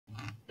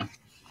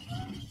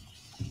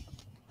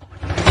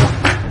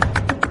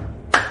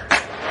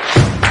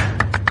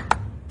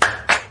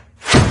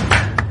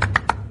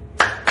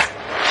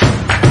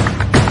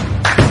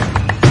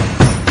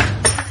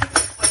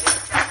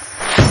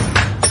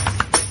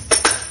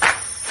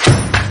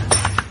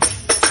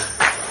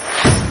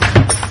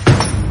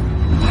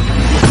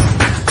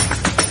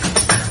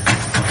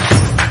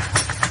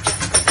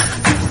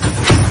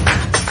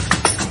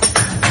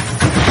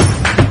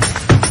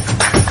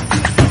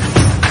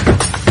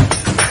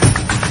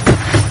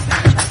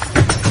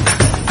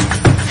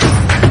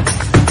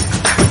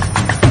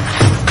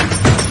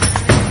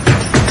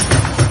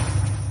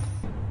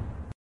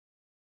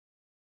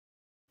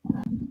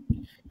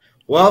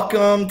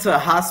Welcome to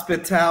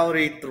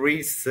Hospitality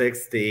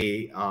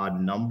 360,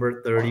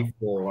 number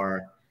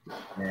 34.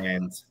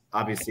 And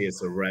obviously,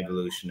 it's a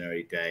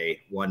revolutionary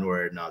day, one way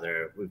or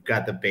another. We've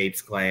got the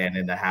Bates clan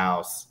in the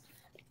house,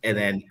 and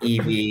then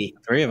EV,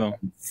 three of them,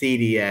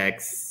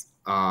 CDX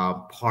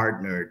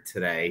partnered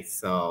today.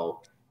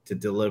 So to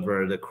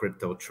deliver the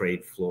crypto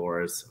trade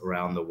floors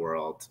around the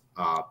world.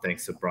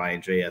 Thanks to Brian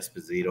J.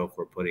 Esposito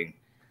for putting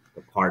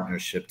the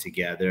partnership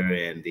together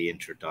and the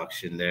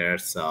introduction there.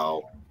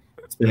 So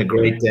it's been a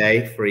great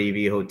day for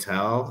EV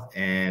Hotel,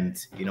 and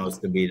it's going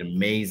to be an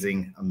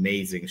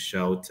amazing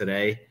show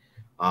today.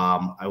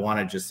 I want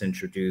to just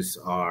introduce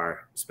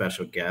our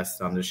special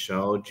guest on the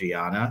show,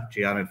 Gianna.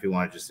 Gianna, if you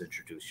want to just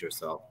introduce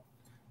yourself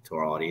to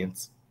our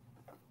audience.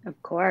 Of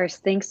course.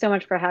 Thanks so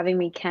much for having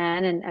me,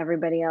 Ken, and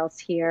everybody else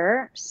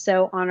here.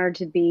 So honored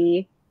to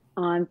be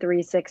on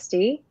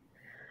 360.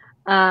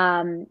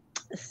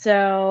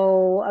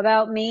 So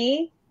about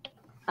me,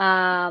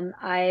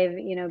 I've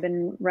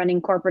been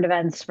running corporate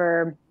events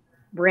for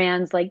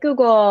brands like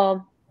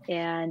Google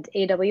and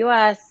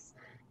AWS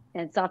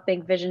and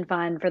SoftBank Vision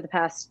Fund for the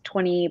past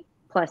 20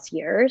 plus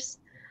years.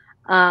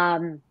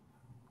 In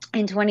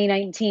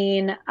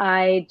 2019,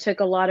 I took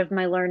a lot of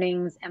my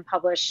learnings and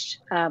published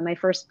my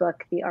first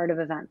book, The Art of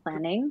Event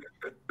Planning,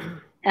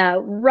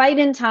 right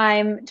in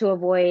time to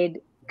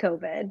avoid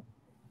COVID.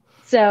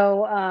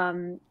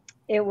 So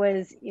it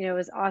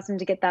was awesome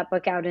to get that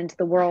book out into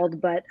the world.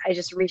 But I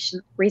just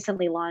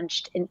recently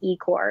launched an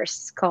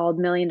e-course called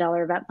 $1 Million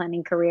Event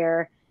Planning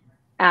Career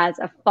as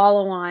a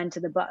follow-on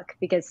to the book,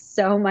 because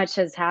so much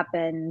has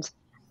happened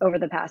over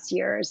the past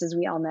years, as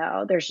we all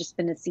know. There's just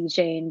been a sea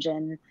change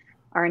in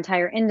our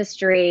entire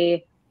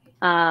industry.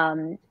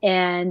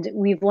 And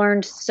we've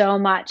learned so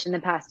much in the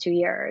past 2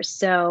 years.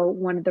 So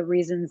one of the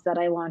reasons that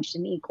I launched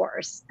an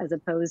e-course as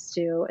opposed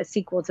to a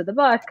sequel to the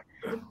book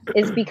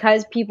is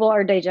because people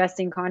are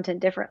digesting content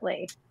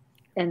differently.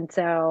 And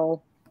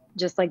so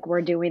just like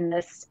we're doing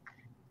this,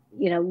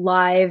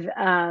 live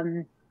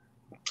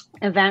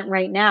event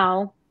right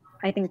now,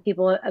 I think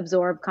people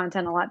absorb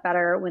content a lot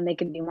better when they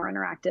can be more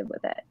interactive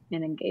with it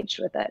and engaged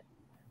with it.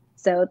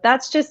 So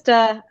that's just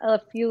a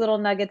few little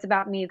nuggets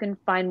about me. You can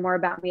find more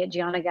about me at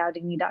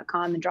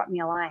giannagaudini.com and drop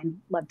me a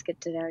line. Love to get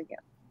to know you.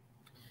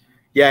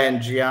 Yeah,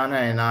 and Gianna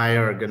and I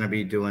are going to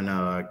be doing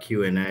a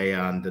Q&A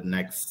on the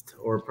next,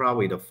 or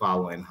probably the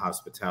following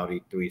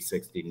Hospitality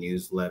 360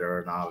 newsletter,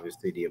 and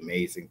obviously the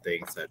amazing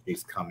things that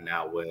she's coming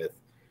out with,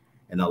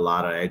 and a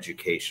lot of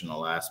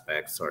educational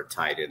aspects are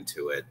tied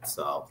into it.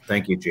 So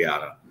thank you,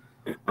 Gianna.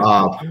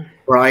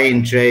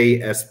 Brian J.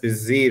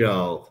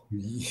 Esposito.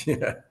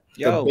 Yeah.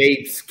 The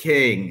Bates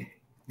King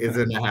is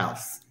in the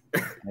house.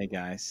 Hey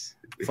guys,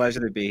 pleasure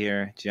to be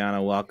here.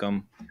 Gianna,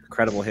 welcome.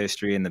 Incredible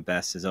history, and the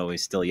best is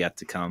always still yet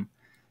to come.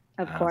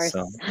 Of course.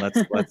 So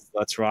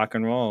let's rock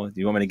and roll. Do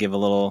you want me to give a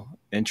little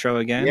intro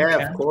again? Yeah,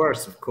 Ken? of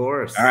course.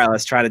 All right,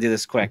 let's try to do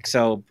this quick.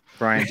 So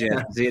Brian J.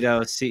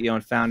 Esposito, CEO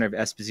and founder of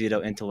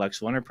Esposito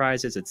Intellectual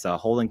Enterprises. It's a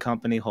holding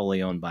company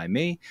wholly owned by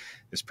me.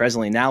 There's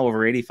presently now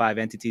over 85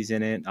 entities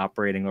in it,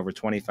 operating over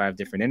 25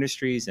 different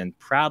industries, and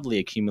proudly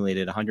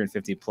accumulated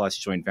 150 plus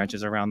joint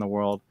ventures around the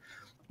world.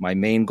 My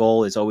main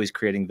goal is always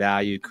creating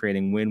value,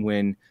 creating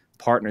win-win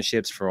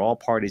partnerships for all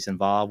parties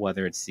involved,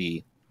 whether it's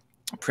the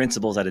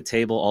principals at a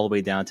table all the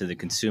way down to the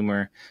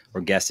consumer or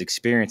guest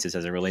experiences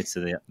as it relates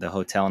to the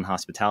hotel and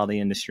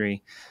hospitality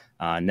industry.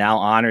 Now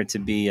honored to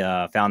be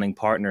a founding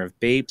partner of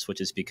Bapes, which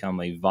has become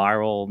a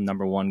viral,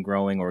 #1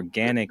 growing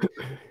organic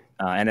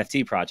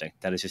NFT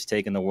project that has just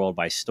taken the world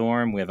by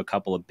storm. We have a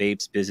couple of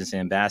Bapes business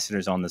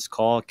ambassadors on this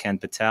call, Ken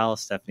Patel,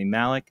 Stephynie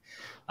Malik,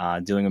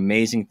 doing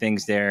amazing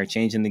things there,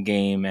 changing the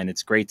game. And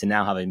it's great to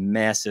now have a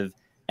massive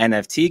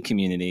NFT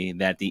community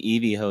that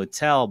the EV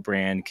Hotel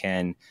brand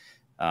can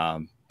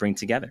bring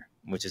together,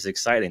 which is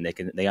exciting.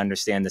 They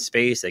understand the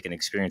space, they can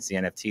experience the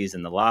NFTs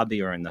in the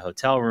lobby or in the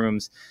hotel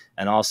rooms,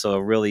 and also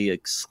a really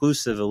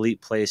exclusive elite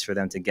place for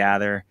them to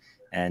gather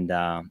and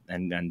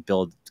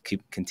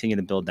continue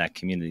to build that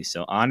community.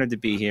 So honored to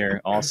be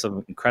here.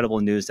 Also incredible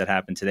news that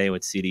happened today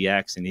with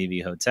CDX and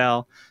EV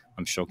Hotel.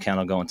 I'm sure Ken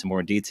will go into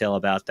more detail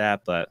about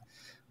that, but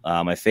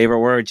my favorite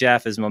word,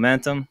 Jeff, is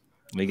momentum.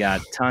 We got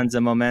tons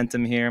of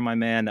momentum here, my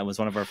man. That was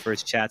one of our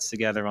first chats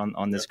together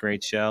on this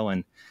great show,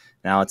 and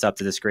now it's up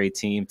to this great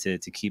team to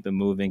keep it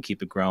moving,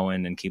 keep it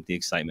growing, and keep the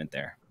excitement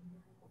there.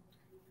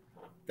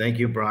 Thank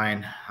you,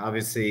 Brian.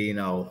 Obviously,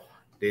 the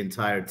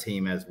entire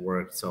team has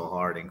worked so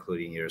hard,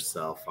 including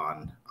yourself,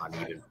 on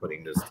even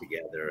putting this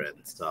together.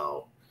 And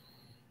so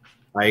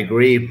I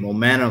agree,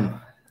 momentum.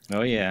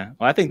 Oh, yeah.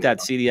 Well, I think that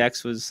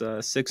CDX was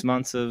 6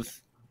 months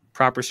of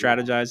proper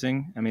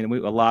strategizing. I mean,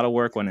 a lot of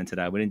work went into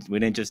that. We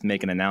didn't just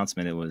make an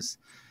announcement. It was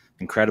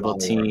incredible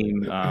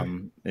team.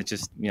 It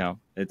just,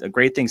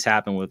 great things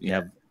happen when you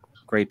have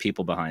great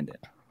people behind it.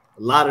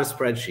 A lot of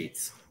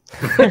spreadsheets.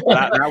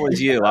 that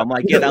was you. I'm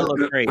like, yeah, that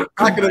looked great.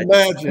 I can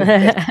imagine.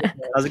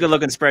 That was a good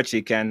looking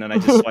spreadsheet, Ken, and I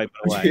just swiped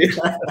it away.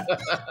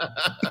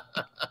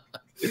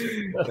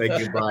 Thank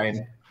you,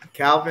 Brian.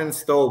 Calvin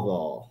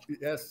Stovall.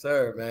 Yes,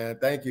 sir, man.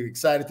 Thank you.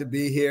 Excited to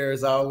be here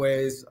as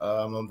always.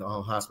 I'm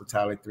on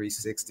Hospitality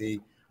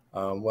 360.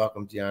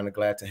 Welcome, Gianna.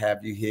 Glad to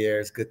have you here.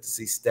 It's good to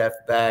see Steph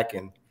back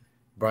and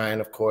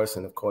Brian, of course,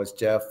 and of course,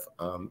 Jeff.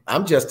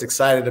 I'm just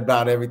excited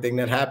about everything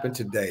that happened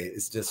today.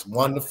 It's just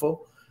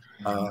wonderful.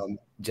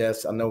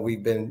 Jess, I know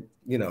we've been,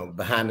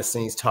 behind the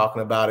scenes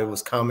talking about it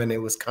was coming,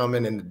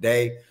 and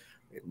today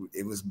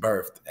it was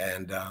birthed.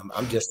 And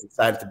I'm just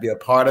excited to be a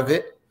part of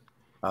it,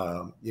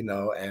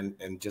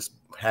 and just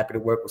happy to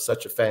work with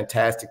such a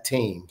fantastic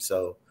team.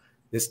 So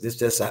this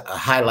just a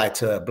highlight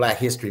to Black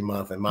History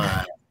Month in my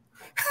eyes.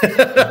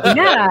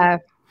 Yeah.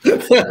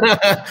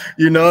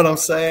 You know what I'm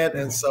saying?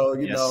 And so,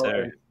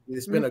 Sir.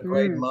 it's been a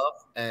great month.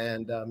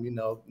 And,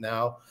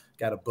 now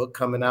got a book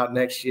coming out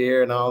next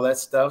year and all that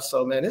stuff.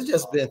 So, man, it's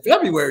just been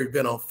February's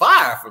been on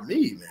fire for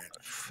me, man.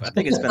 I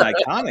think it's been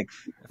iconic.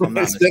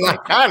 It's been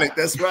iconic.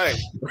 That's right.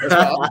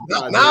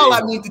 Now all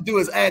I need to do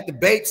is add the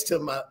Bates to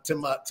my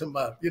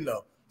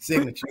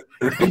signature.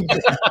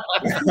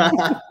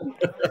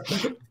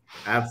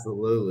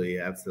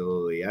 Absolutely.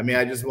 I mean,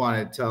 I just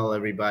want to tell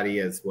everybody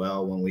as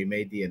well, when we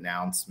made the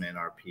announcement,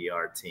 our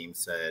PR team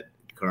said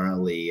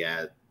currently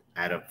I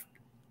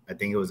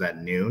think it was at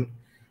noon,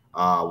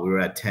 we were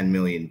at 10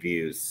 million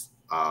views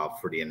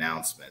for the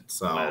announcement.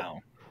 So wow.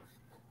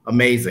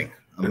 Amazing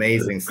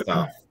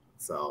stuff.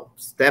 So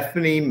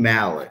Stephynie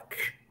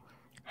Malik.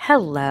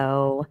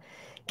 Hello.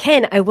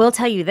 Ken, I will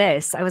tell you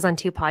this. I was on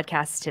 2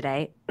 podcasts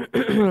today,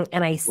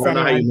 and I said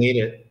how you made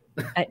it.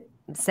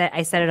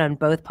 I said it on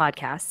both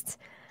podcasts,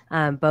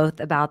 both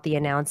about the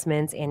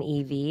announcements and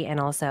EV and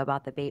also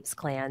about the Bapes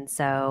clan.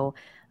 So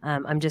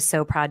I'm just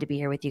so proud to be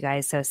here with you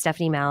guys. So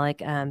Stephynie Malik,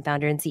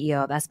 founder and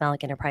CEO of S.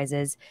 Malik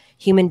Enterprises,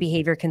 human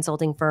behavior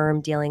consulting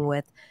firm dealing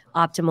with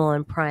optimal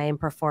and prime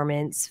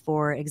performance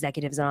for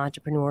executives and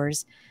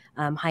entrepreneurs,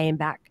 high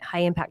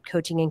impact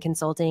coaching and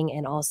consulting,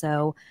 and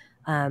also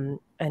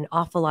an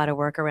awful lot of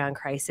work around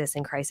crisis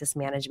and crisis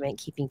management,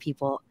 keeping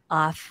people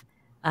off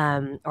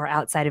or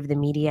outside of the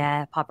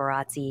media,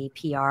 paparazzi,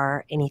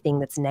 PR, anything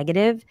that's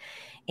negative,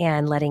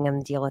 and letting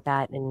them deal with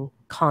that in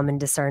calm and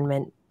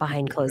discernment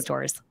behind closed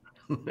doors.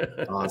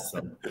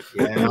 Awesome.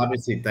 Yeah, and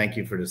obviously thank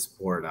you for the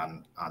support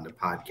on the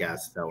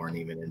podcast that weren't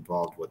even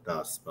involved with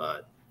us,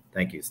 but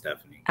thank you,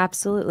 Stephynie.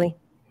 Absolutely.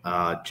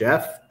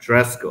 Jeff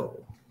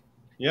Driscoll.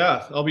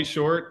 Yeah, I'll be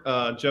short.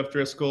 Jeff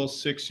Driscoll,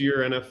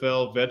 6-year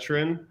NFL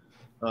veteran.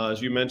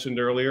 As you mentioned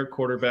earlier,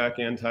 quarterback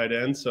and tight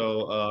end.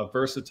 So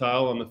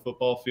versatile on the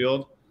football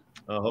field.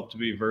 Hope to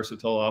be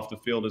versatile off the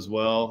field as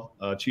well.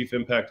 Chief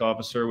Impact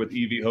Officer with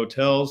EV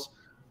Hotels,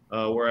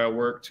 where I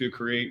work to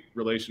create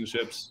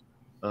relationships,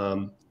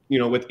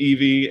 with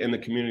EV and the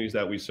communities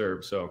that we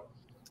serve. So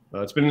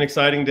it's been an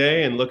exciting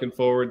day, and looking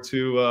forward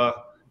to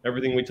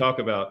everything we talk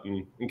about.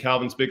 And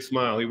Calvin's big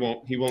smile. He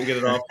won't get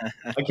it off.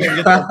 I can't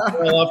get that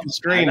off the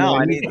screen.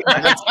 I need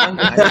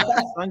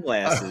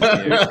sunglasses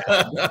here.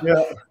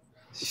 Yeah.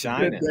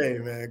 Shining. Good day,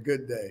 man.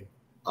 Good day.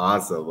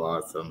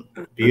 Awesome.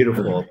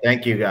 Beautiful.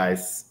 Thank you,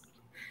 guys.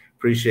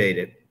 Appreciate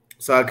it.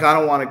 So I kind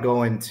of want to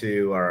go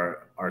into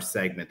our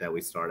segment that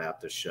we start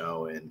out the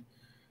show, and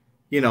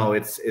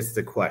it's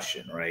the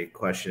question, right?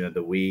 Question of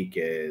the week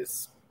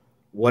is,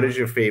 what is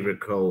your favorite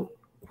quote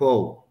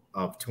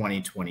of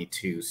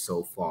 2022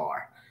 so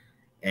far?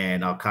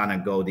 And I'll kind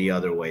of go the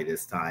other way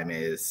this time.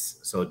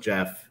 So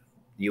Jeff,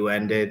 you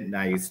ended,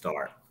 now you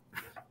start.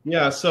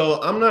 Yeah,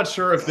 so I'm not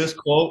sure if this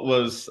quote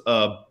was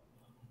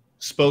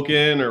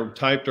spoken or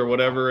typed or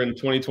whatever in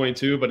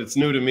 2022, but it's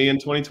new to me in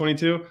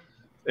 2022.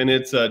 And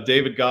it's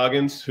David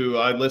Goggins, who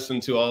I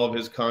listened to all of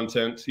his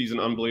content. He's an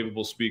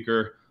unbelievable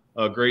speaker,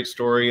 a great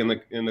story. And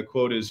the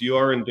quote is, "You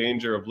are in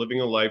danger of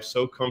living a life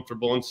so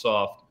comfortable and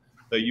soft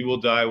that you will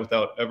die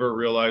without ever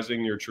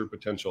realizing your true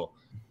potential."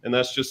 And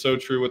that's just so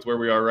true with where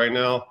we are right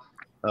now.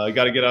 You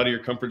got to get out of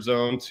your comfort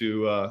zone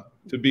to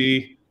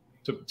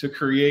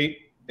create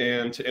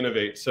and to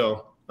innovate.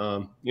 So,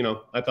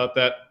 I thought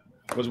that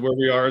was where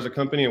we are as a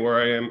company and where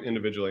I am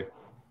individually.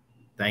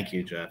 Thank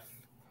you, Jeff.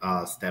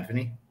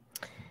 Stephynie?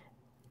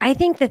 I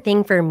think the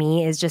thing for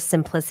me is just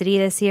simplicity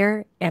this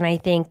year. And I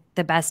think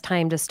the best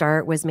time to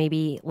start was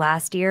maybe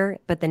last year,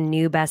 but the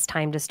new best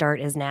time to start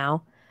is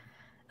now.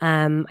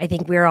 I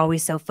think we're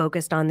always so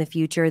focused on the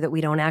future that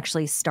we don't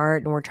actually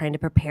start, and we're trying to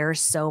prepare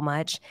so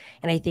much.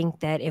 And I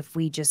think that if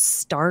we just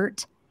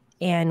start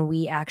and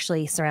we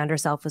actually surround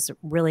ourselves with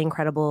really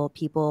incredible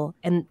people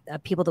and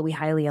people that we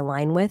highly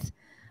align with,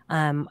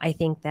 I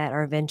think that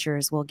our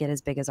ventures will get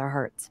as big as our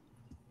hearts.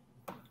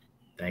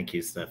 Thank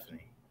you,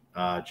 Stephynie.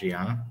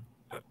 Gianna?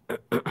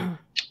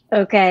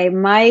 Okay,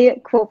 my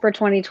quote for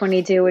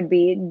 2022 would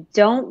be,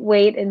 don't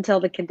wait until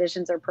the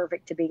conditions are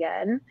perfect to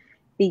begin.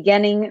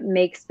 Beginning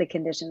makes the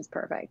conditions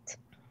perfect.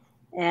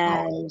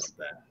 And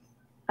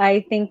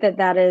I think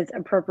that is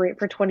appropriate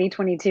for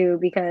 2022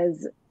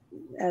 because,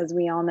 as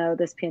we all know,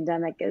 this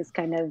pandemic is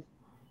kind of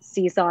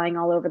seesawing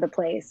all over the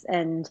place.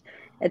 And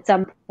at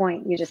some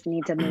point, you just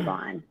need to move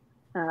on.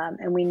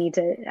 And we need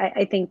to,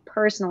 I think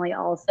personally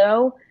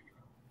also,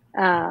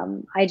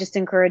 I just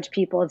encourage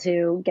people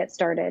to get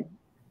started.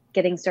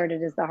 getting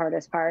started is the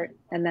hardest part.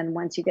 And then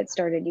once you get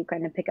started, you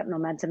kind of pick up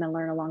momentum and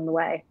learn along the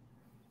way.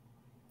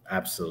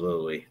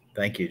 Absolutely.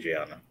 Thank you,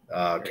 Gianna.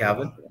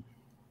 Calvin?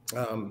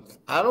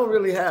 I don't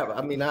really have.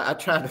 I mean, I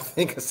tried to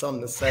think of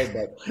something to say,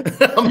 but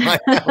I'm like,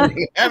 I don't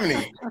really have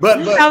any.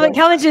 But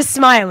Calvin's just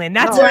smiling.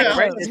 That's no, right.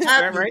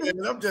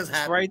 I'm just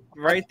happy.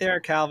 Right there,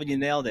 Calvin. You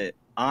nailed it.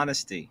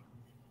 Honesty.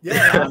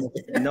 Yeah,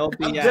 No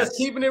BS. I'm just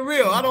keeping it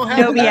real. I don't have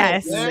No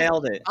BS. You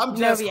nailed it. I'm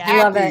just BS.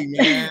 happy,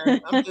 man.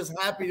 I'm just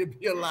happy to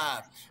be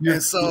alive.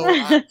 And so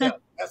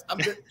I'm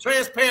just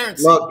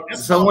transparency. Look,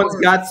 That's someone's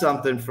got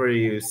something for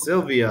you.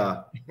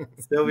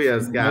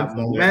 Sylvia's got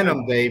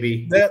momentum,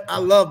 baby. I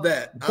love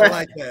that. I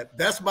like that.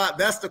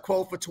 That's the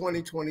quote for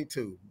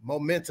 2022.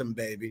 Momentum,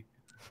 baby.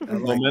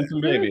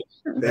 Momentum, baby.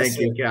 Thank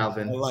you,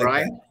 Calvin. Like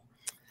Brian?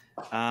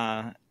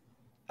 I'm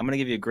going to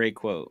give you a great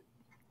quote.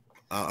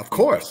 Of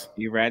course.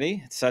 You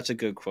ready? It's such a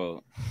good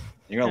quote.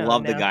 You're going to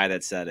love the guy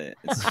that said it.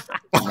 It's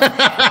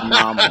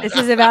phenomenal. This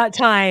is about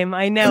time.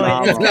 I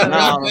know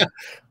it.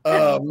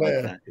 Oh,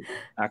 man.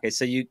 Okay,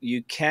 so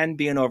you can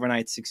be an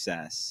overnight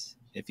success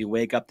if you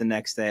wake up the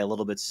next day a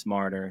little bit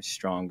smarter,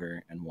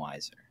 stronger, and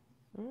wiser.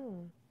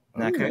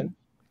 Not good?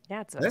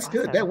 Yeah, that's awesome.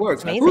 good. That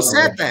works. Amazing. Who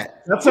said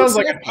that? That sounds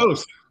like a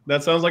toast.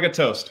 That sounds like a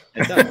toast.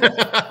 It does.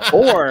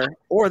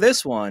 Or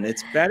this one.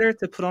 It's better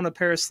to put on a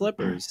pair of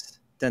slippers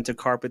than to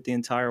carpet the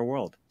entire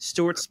world.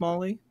 Stuart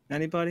Smalley,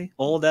 anybody?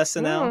 Old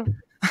SNL?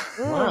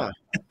 Wow.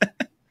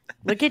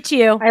 Look at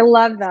you. I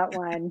love that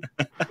one.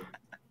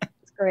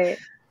 It's great.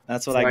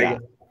 That's what I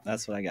got.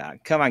 That's what I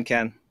got. Come on,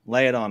 Ken.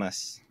 Lay it on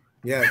us.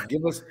 Yeah,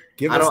 give us.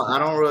 I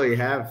don't really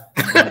have.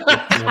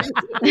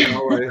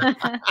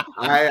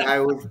 I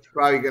was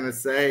probably gonna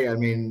say. I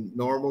mean,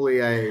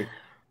 normally I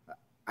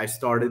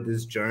started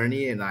this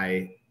journey and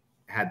I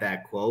had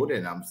that quote,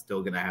 and I'm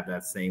still gonna have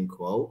that same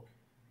quote.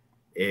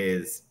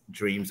 Is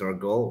dreams are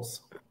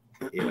goals,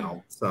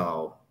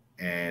 So,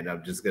 and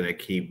I'm just gonna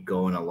keep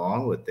going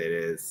along with it.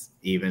 Is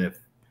even if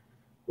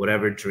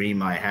whatever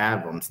dream I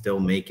have, I'm still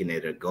making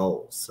it a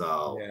goal.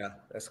 So yeah,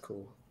 that's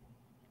cool.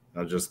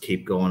 I'll just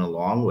keep going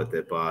along with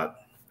it. But,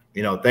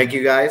 thank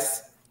you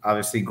guys.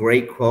 Obviously,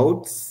 great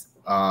quotes,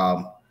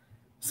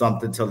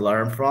 something to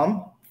learn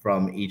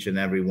from each and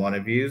every one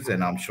of you.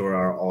 And I'm sure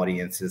our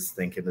audience is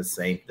thinking the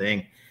same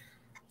thing.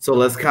 So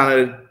let's kind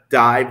of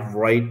dive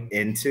right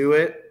into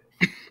it.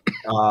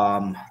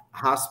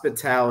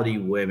 Hospitality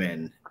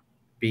women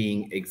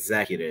being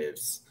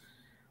executives.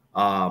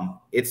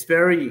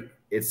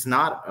 It's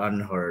not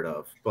unheard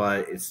of,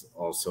 but it's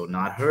also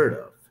not heard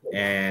of.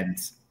 And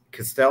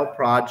Castell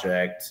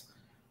Project,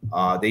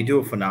 they do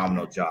a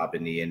phenomenal job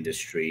in the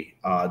industry.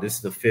 This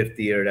is the 5th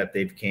year that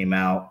they've came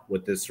out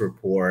with this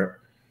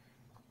report.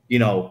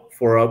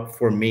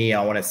 For me,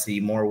 I want to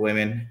see more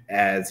women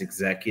as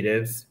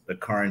executives. The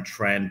current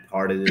trend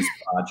part of this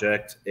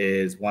project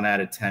is 1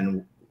 out of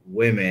 10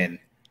 women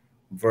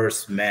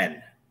versus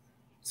men.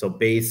 So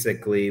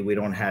basically, we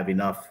don't have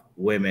enough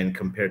women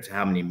compared to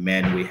how many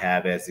men we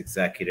have as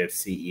executives,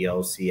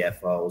 CEOs,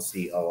 CFOs,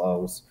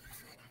 COOs.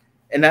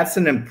 And that's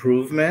an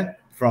improvement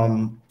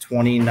from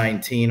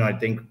 2019, I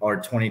think, or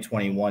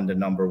 2021. The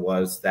number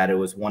was that it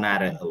was 1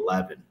 out of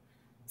 11.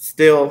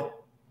 Still,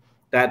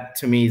 that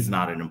to me is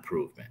not an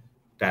improvement.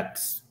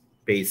 That's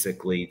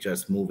basically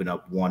just moving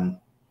up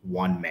one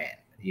man,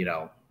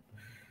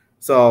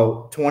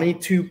 So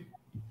 22%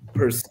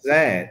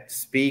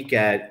 speak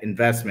at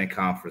investment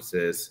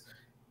conferences.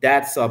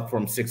 That's up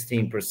from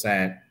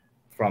 16%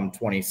 from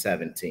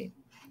 2017.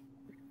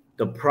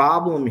 The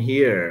problem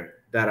here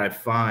that I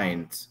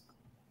find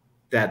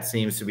that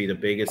seems to be the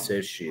biggest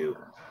issue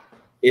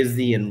is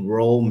the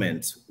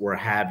enrollment we're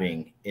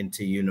having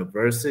into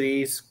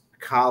universities,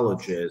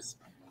 colleges,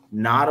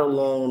 not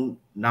only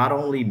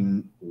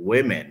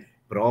women,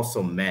 but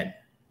also men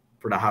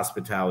for the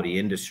hospitality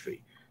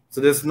industry. So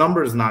this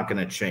number is not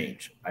going to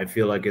change. I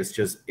feel like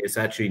it's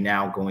actually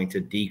now going to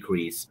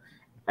decrease,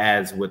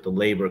 as with the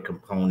labor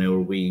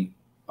component where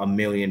 1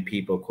 million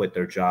people quit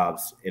their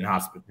jobs in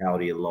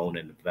hospitality alone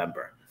in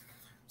November.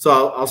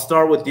 So I'll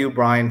start with you,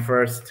 Brian,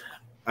 first.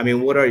 I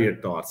mean, what are your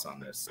thoughts on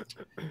this?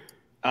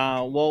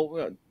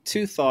 Well,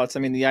 2 thoughts.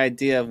 I mean, the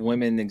idea of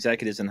women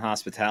executives in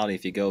hospitality,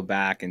 if you go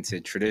back into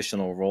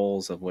traditional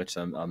roles of which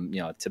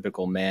a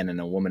typical man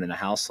and a woman in a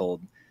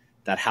household,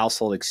 that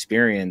household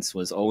experience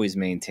was always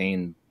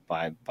maintained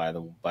by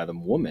the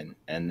woman,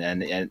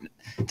 and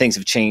things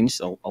have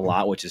changed a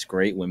lot, which is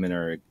great. Women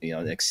are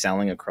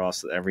excelling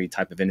across every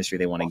type of industry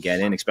they want to get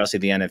in, especially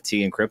the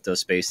NFT and crypto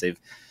space.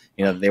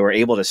 They were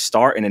able to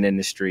start in an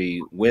industry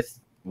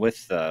with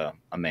a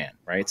man,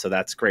 right? So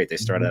that's great. They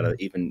started at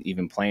an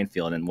even playing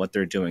field, and what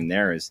they're doing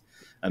there is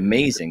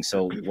amazing.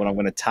 So what I'm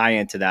going to tie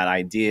into that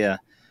idea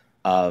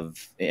of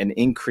an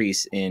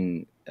increase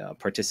in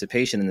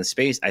participation in the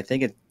space, I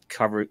think it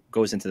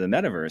goes into the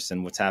metaverse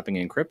and what's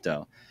happening in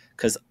crypto.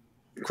 Because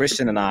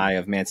Christian and I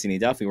of Mancini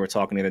Duffy were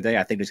talking the other day,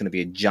 I think there's going to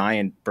be a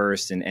giant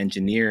burst in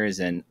engineers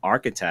and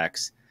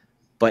architects,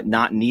 but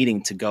not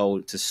needing to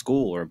go to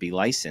school or be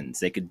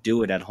licensed. They could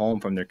do it at home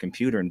from their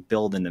computer and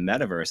build in the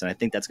metaverse. And I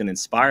think that's going to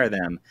inspire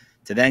them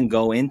to then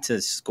go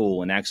into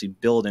school and actually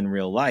build in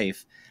real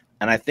life.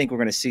 And I think we're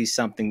going to see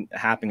something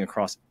happening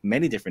across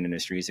many different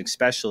industries,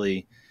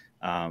 especially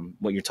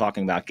what you're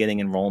talking about, getting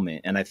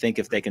enrollment. And I think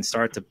if they can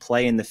start to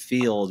play in the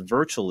field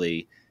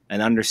virtually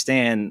and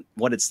understand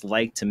what it's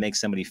like to make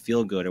somebody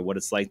feel good, or what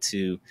it's like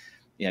to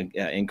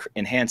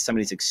enhance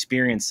somebody's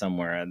experience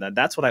somewhere.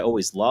 That's what I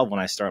always love when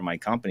I start my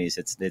companies.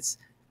 It's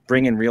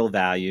bringing real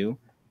value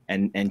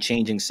and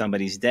changing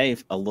somebody's day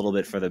a little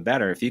bit for the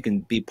better. If you can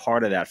be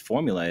part of that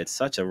formula, it's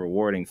such a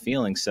rewarding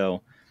feeling.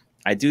 So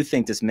I do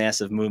think this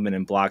massive movement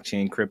in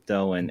blockchain,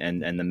 crypto, and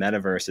the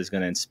metaverse is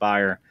going to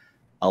inspire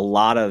a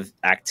lot of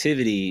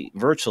activity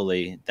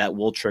virtually that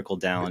will trickle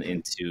down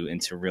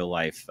into real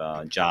life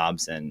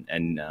jobs and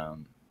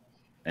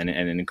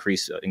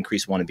increase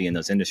want to be in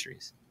those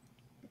industries.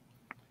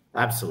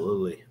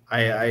 Absolutely.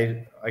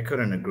 I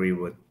couldn't agree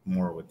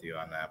more with you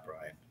on that,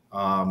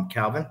 Brian.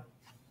 Calvin?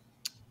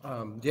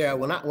 Yeah,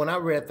 when I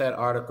read that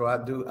article, I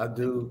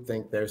do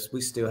think we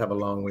still have a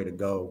long way to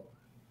go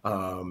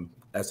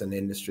as an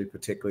industry,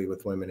 particularly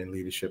with women in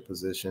leadership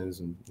positions,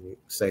 and you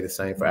say the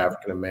same for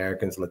African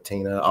Americans,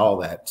 Latina, all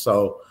that.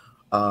 So,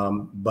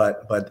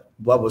 but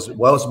what was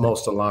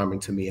most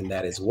alarming to me in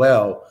that as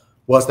well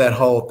was that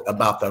whole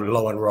about the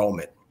low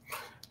enrollment,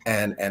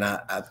 and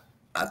I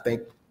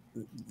think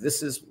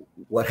this is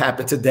what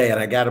happened today, and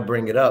I got to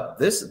bring it up.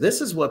 This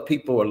is what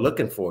people are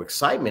looking for: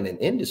 excitement in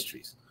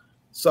industries.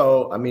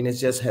 So, I mean, it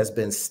just has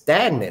been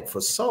stagnant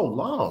for so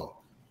long.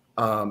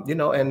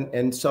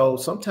 And so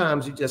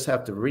sometimes you just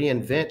have to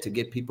reinvent to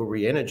get people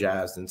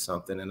re-energized in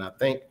something. And I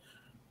think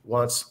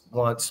once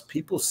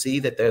people see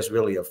that there's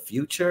really a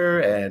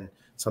future and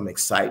some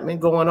excitement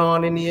going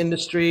on in the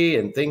industry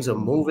and things are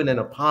moving in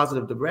a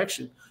positive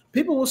direction,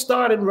 people will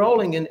start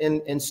enrolling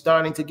and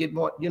starting to get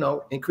more,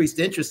 increased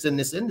interest in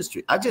this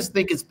industry. I just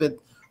think it's been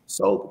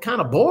so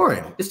kind of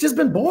boring. It's just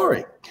been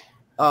boring.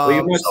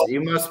 Well,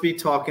 you must be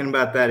talking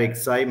about that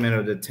excitement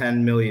of the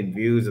 10 million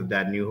views of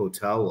that new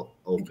hotel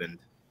opened.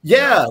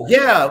 Yeah.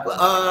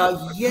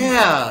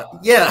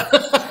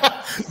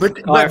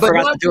 but I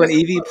forgot to do an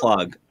EV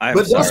plug.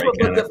 I'm sorry.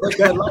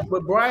 Like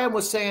what Brian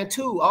was saying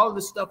too, all of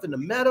this stuff in the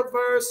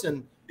metaverse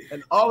and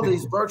all of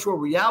these virtual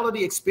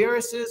reality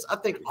experiences, I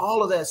think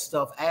all of that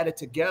stuff added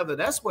together,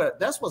 that's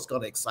what's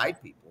going to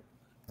excite people.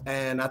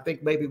 And I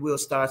think maybe we'll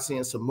start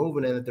seeing some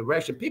movement in the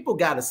direction. People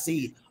got to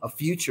see a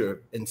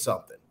future in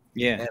something.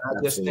 Yeah. And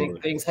I just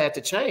think things had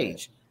to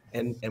change,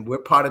 and we're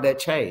part of that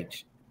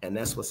change. And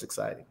that's what's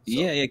exciting.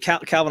 So. Yeah.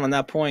 Calvin, on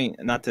that point,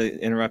 not to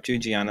interrupt you,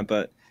 Gianna,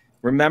 but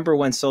remember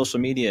when social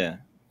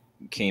media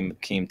came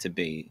to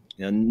be?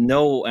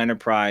 No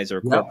enterprise or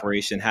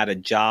corporation had a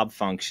job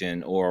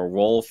function or a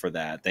role for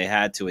that. They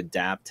had to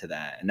adapt to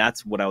that, and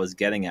that's what I was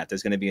getting at.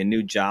 There's going to be a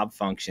new job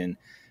function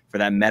for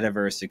that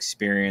metaverse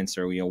experience,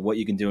 or what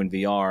you can do in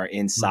VR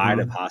inside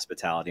of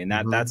hospitality, and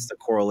that's the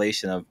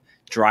correlation of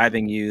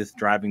driving youth,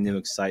 driving new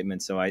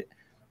excitement. So I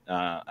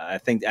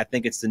think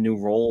it's the new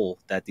role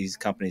that these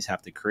companies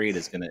have to create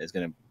is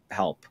gonna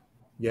help.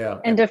 Yeah.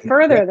 And to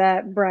further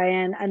that,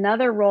 Brian,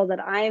 another role that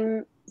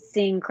I'm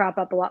seeing crop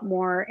up a lot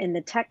more in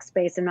the tech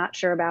space, I'm not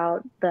sure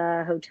about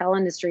the hotel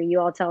industry, you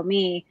all tell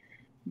me,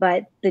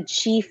 but the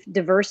chief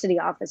diversity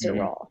officer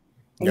role.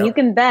 And you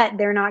can bet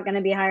they're not going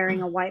to be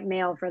hiring a white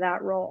male for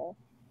that role.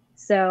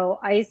 So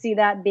I see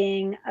that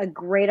being a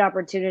great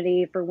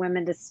opportunity for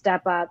women to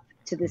step up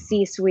to the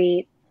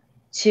C-suite,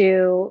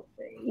 to,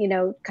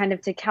 kind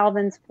of to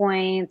Calvin's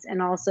points,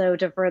 and also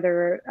to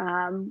further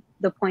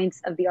the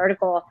points of the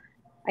article.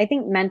 I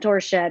think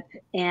mentorship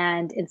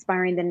and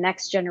inspiring the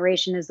next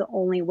generation is the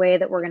only way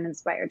that we're going to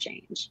inspire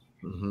change.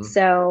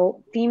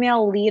 So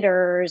female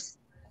leaders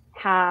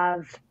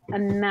have a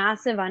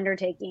massive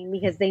undertaking,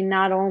 because they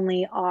not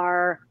only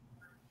are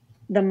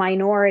the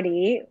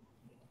minority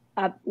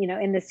up,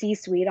 in the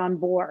C-suite on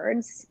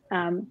boards.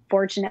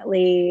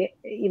 Fortunately,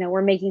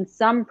 we're making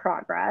some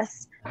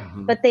progress,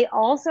 but they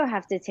also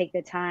have to take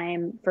the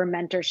time for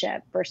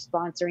mentorship, for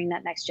sponsoring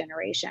that next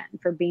generation,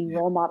 for being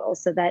role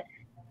models, so that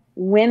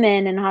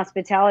women in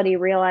hospitality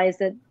realize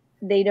that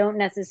they don't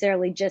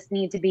necessarily just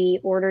need to be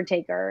order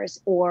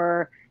takers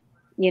or,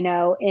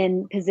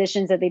 in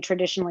positions that they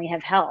traditionally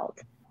have held.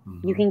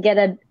 You can get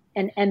an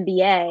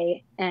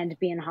MBA and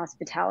be in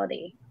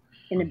hospitality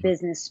in a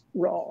business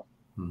role.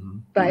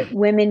 But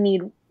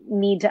women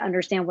need to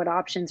understand what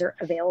options are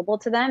available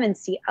to them and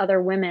see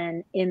other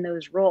women in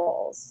those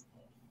roles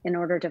in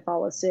order to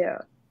follow suit.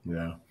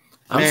 Yeah.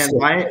 Man,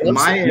 my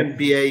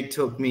MBA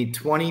took me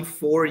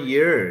 24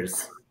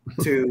 years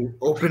to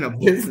open a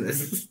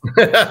business.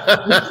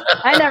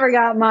 I never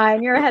got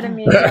mine. You're ahead of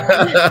me.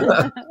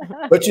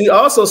 But you're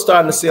also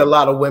starting to see a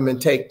lot of women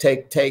take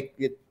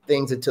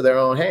things into their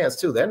own hands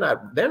too. They're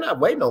not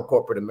waiting on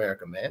corporate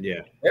America, man.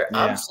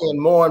 I'm seeing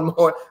more and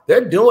more.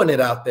 They're doing it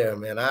out there,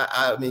 man.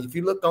 I mean, if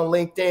you look on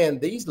LinkedIn,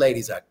 these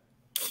ladies are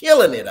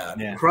killing it out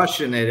there,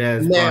 crushing it.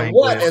 As man,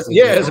 Brian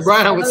as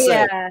Brian was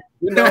saying,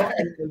 yeah.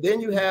 and then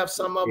you have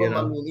some of them.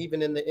 I mean,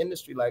 even in the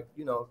industry, like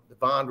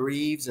Devon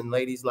Reeves and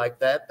ladies like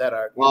that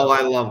are.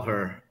 I love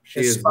her. She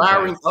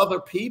inspiring is other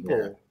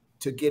people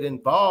to get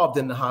involved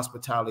in the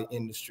hospitality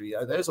industry.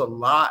 There's a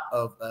lot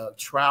of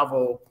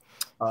travel,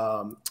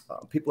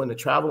 people in the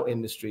travel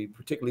industry,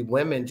 particularly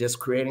women, just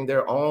creating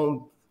their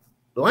own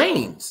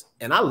lanes.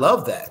 And I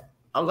love that.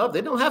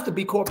 They don't have to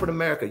be corporate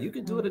America. You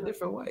can do it a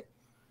different way.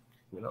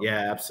 You know?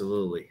 Yeah,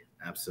 absolutely.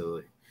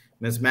 Absolutely.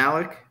 Ms.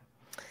 Malik?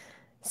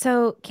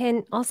 So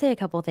I'll say a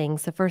couple of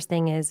things. The first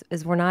thing is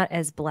we're not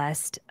as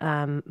blessed.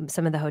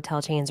 Some of the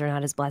hotel chains are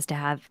not as blessed to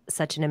have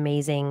such an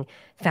amazing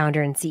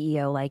founder and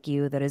CEO like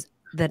you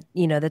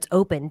that's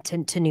open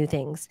to new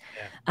things.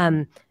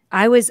 Yeah.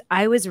 I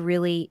was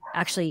really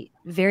actually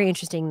very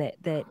interesting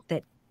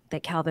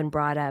that Calvin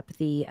brought up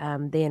the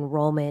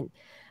enrollment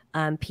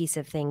piece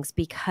of things,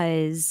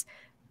 because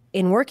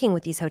in working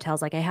with these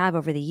hotels like I have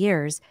over the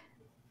years,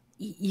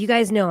 you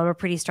guys know I'm a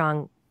pretty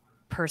strong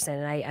person,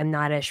 and I'm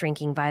not a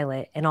shrinking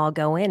violet, and I'll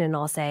go in and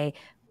I'll say,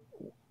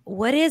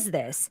 what is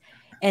this?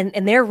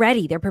 And they're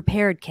ready, they're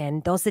prepared,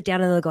 Ken. They'll sit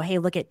down and they'll go, hey,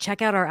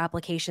 check out our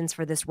applications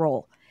for this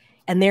role.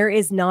 And there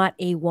is not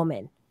a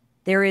woman.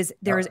 There is,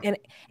 and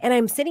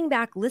I'm sitting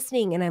back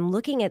listening, and I'm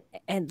looking at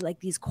like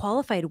these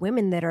qualified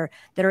women that are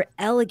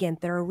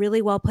elegant, that are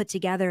really well put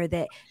together,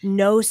 that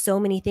know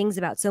so many things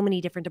about so many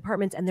different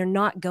departments, and they're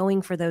not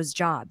going for those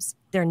jobs.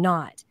 They're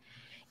not.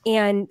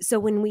 And so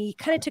when we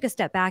kind of took a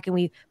step back and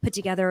we put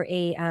together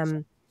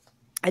a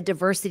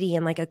diversity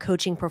and like a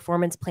coaching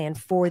performance plan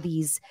for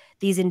these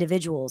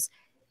individuals,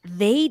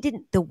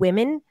 the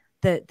women,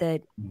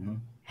 the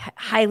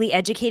highly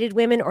educated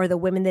women, or the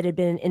women that had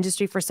been in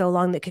industry for so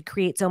long that could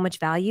create so much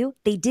value,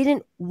 they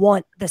didn't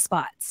want the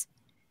spots.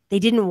 They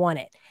didn't want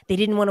it. They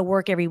didn't want to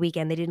work every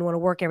weekend. They didn't want to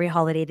work every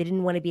holiday. They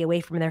didn't want to be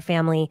away from their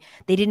family.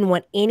 They didn't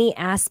want any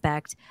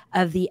aspect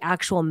of the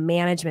actual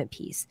management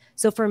piece.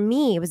 So for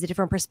me, it was a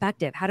different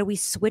perspective. How do we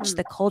switch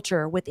the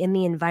culture within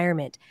the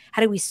environment?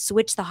 How do we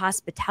switch the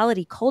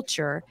hospitality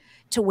culture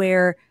to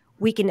where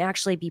we can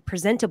actually be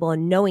presentable,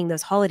 and knowing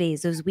those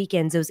holidays, those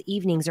weekends, those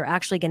evenings are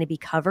actually going to be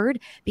covered,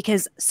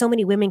 because so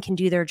many women can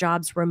do their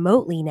jobs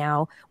remotely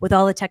now with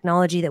all the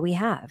technology that we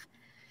have.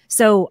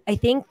 So I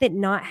think that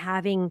not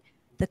having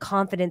the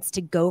confidence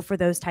to go for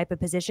those type of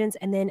positions,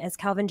 and then as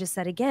Calvin just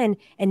said again,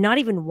 and not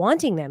even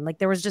wanting them, like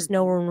there was just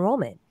no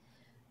enrollment.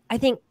 I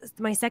think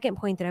my second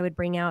point that I would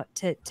bring out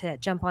to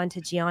jump on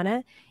to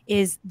Gianna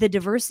is the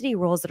diversity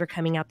roles that are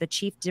coming out, the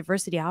chief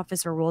diversity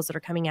officer roles that are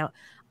coming out.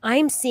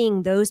 I'm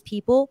seeing those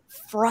people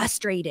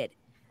frustrated.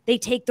 They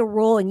take the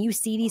role, and you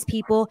see these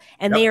people,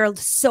 and they are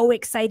so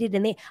excited.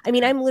 And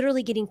I'm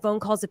literally getting phone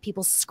calls of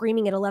people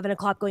screaming at 11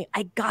 o'clock going,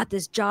 I got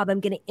this job. I'm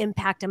going to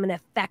impact. I'm going to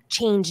affect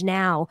change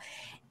now.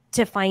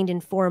 To find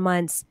in 4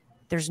 months,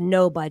 there's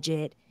no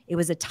budget. It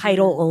was a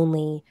title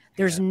only.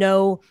 There's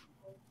no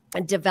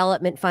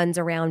development funds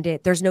around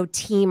it. There's no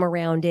team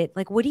around it.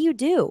 Like, what do you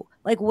do?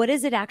 Like, what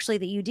is it actually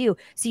that you do?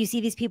 So you see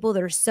these people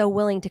that are so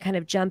willing to kind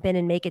of jump in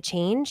and make a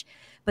change,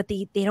 but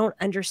they don't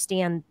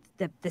understand.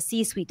 The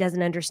C-suite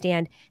doesn't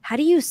understand. How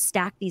do you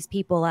stack these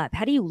people up?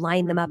 How do you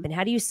line them up, and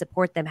how do you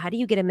support them? How do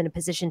you get them in a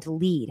position to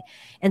lead?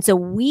 And so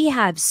we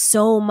have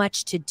so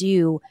much to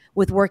do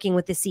with working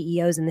with the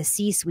CEOs and the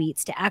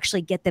C-suites to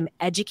actually get them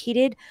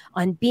educated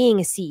on being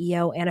a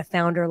CEO and a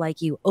founder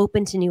like you,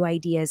 open to new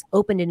ideas,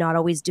 open to not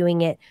always doing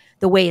it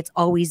the way it's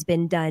always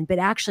been done, but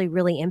actually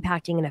really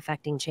impacting and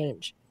affecting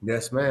change.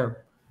 Yes, ma'am.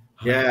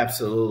 Yeah,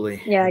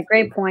 absolutely. Yeah,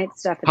 great point,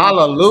 Stephynie.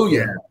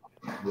 Hallelujah.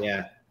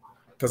 Yeah.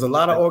 Because a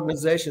lot of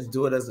organizations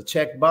do it as a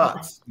check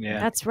box. Yeah,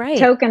 that's right.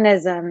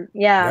 Tokenism.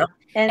 Yeah. Yep.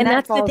 And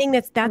that's the thing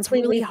that's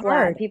really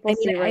hard. People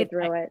see right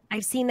through it.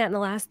 I've seen that in the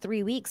last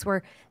 3 weeks,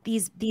 where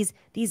these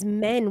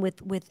men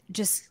with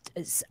just,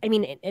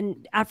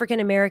 and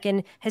African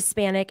American,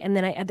 Hispanic, and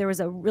then there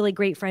was a really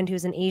great friend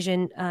who's an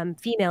Asian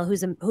female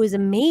who's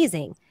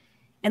amazing,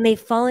 and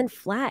they've fallen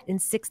flat in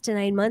 6 to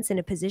 9 months in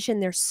a position.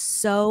 They're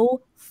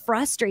so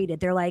frustrated.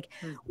 They're like,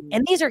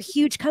 and these are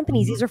huge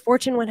companies. These are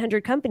Fortune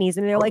 100 companies.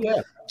 And they're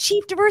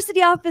chief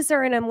diversity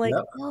officer. And I'm like,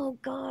 oh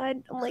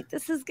God, I'm like,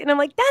 and I'm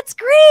like, that's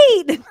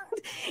great.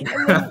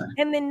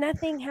 and then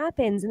nothing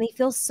happens. And they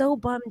feel so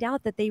bummed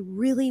out that they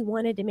really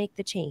wanted to make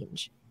the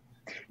change.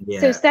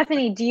 Yeah. So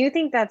Stephynie, do you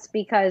think that's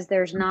because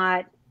there's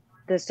not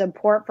the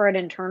support for it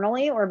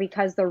internally, or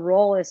because the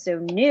role is so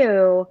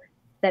new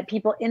that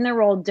people in the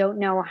role don't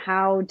know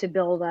how to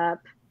build up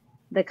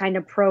the kind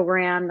of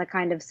program, the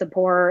kind of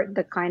support,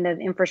 the kind of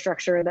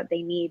infrastructure that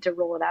they need to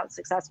roll it out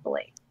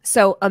successfully?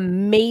 So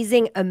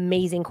amazing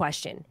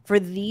question. For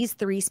these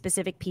 3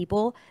 specific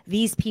people,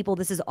 this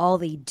is all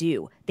they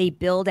do. They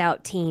build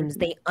out teams.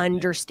 They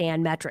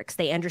understand metrics.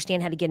 They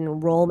understand how to get an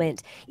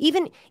enrollment.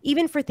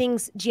 Even for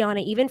things,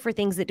 Gianna, even for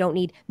things that don't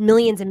need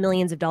millions and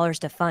millions of dollars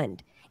to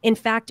fund. In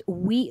fact,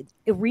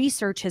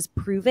 research has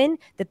proven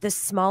that the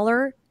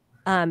smaller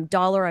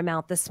dollar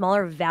amount, the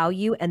smaller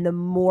value, and the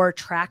more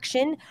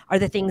traction are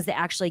the things that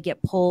actually get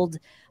pulled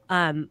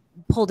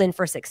in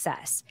for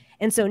success.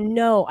 And so,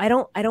 no, I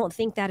don't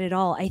think that at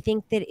all. I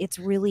think that it's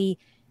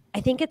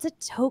a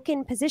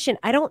token position.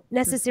 I don't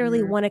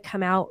necessarily want to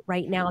come out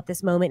right now at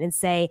this moment and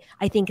say,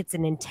 I think it's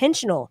an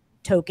intentional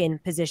token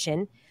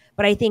position,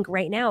 But I think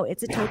right now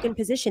it's a token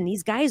position.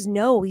 These guys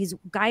know, these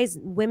guys,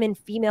 women,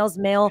 females,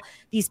 male,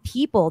 these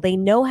people, they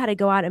know how to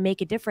go out and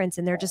make a difference.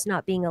 And they're just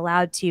not being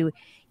allowed to,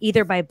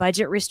 either by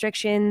budget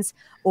restrictions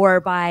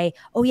or by,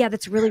 oh yeah,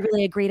 that's really,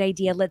 really a great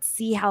idea. Let's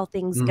see how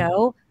things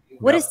go.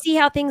 What is see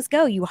how things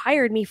go? You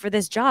hired me for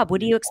this job.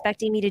 What are you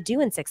expecting me to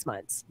do in 6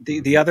 months?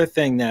 The other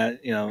thing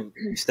that, you know,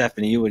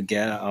 Stephynie, you would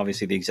get,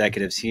 obviously the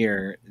executives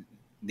here,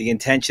 the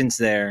intention's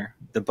there,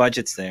 the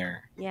budget's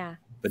there. Yeah.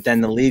 But then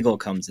the legal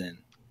comes in,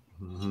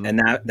 and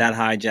that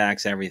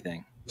hijacks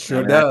everything.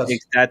 Sure does.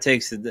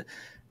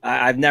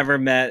 I've never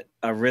met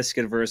a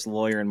risk-adverse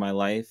lawyer in my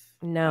life.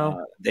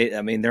 No.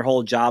 Their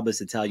whole job is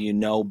to tell you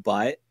no,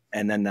 but,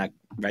 and then that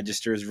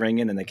register's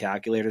ringing and the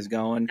calculator's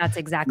going. That's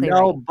exactly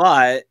no, right.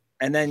 but,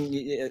 and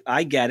then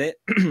I get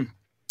it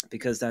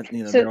because that,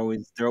 you know,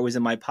 they're always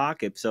in my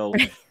pocket. So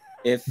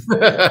if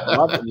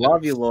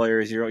love you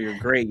lawyers, you're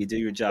great. You do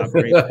your job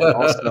great. But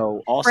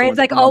also Brian's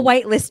like, I'll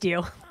whitelist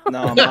you.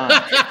 No, I'm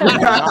not.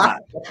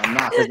 I'm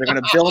not, because they're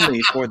going to bill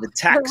me for the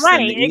text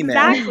and the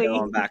email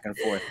going back and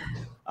forth.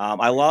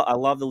 I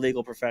love the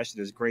legal profession.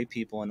 There's great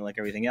people and like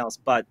everything else,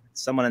 but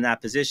someone in that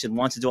position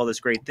wants to do all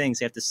these great things.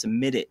 They have to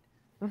submit it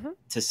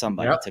to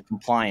somebody, to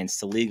compliance,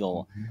 to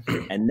legal,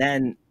 and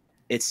then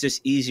it's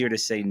just easier to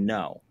say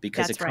no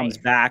because it comes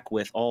back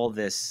with all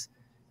this.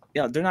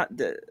 You know,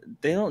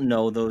 they don't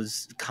know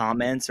those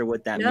comments or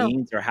what that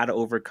means or how to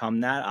overcome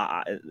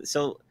that.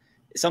 So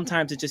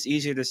sometimes it's just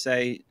easier to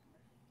say,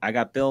 I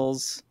got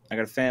bills, I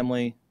got a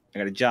family, I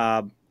got a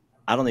job.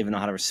 I don't even know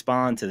how to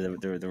respond to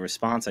the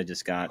response I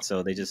just got.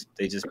 So they just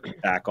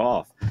back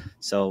off.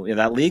 So you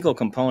know, that legal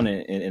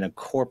component in a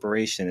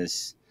corporation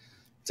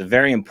it's a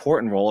very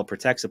important role. It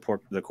protects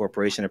the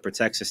corporation, it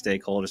protects the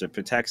stakeholders, it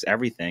protects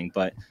everything.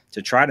 But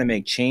to try to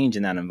make change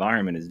in that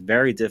environment is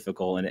very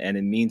difficult, and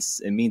it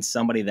means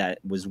somebody that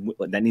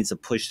needs to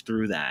push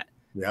through that.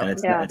 Yeah. And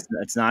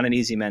it's not an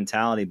easy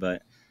mentality,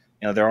 but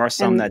you know, there are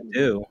some that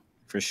do.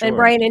 For sure. And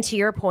Brian, to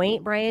your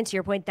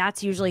point,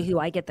 that's usually who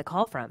I get the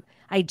call from.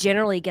 I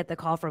generally get the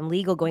call from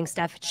legal going,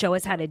 Steph, show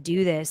us how to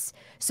do this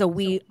so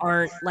we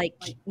aren't like,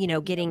 you know,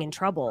 getting in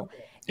trouble.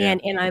 Yeah.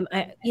 And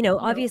you know,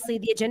 obviously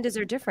the agendas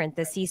are different.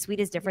 The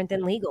C-suite is different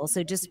than legal.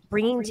 So just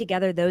bringing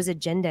together those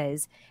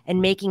agendas and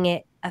making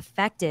it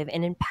effective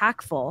and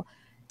impactful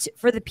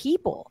for the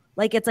people.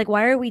 Like, it's like,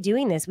 why are we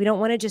doing this? We don't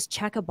want to just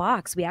check a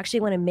box. We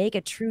actually want to make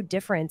a true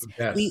difference.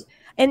 Yes.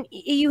 And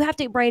you have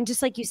to, Brian,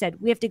 just like you said,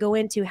 we have to go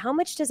into how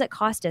much does it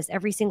cost us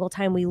every single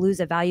time we lose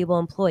a valuable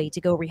employee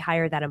to go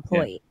rehire that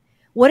employee? Yeah.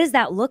 What does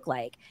that look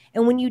like?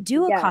 And when you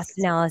do a cost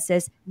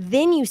analysis,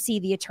 then you see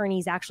the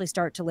attorneys actually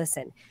start to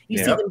listen. You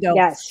see them go,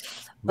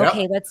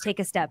 okay, let's take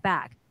a step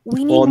back.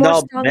 We need more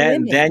strong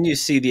women. Then you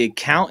see the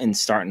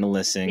accountants starting to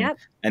listen,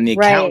 and the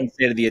accountants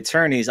say to the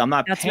attorneys, "I'm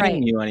not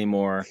paying you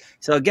anymore."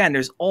 So again,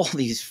 there's all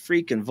these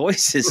freaking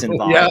voices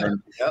involved,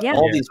 and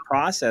all these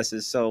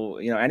processes. So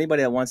you know,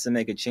 anybody that wants to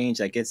make a change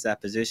that gets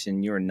that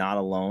position, you're not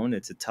alone.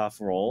 It's a tough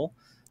role,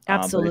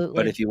 absolutely.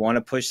 But if you want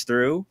to push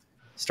through,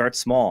 start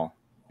small.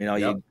 You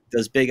know,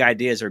 those big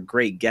ideas are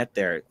great. Get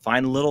there.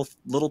 Find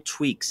little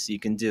tweaks you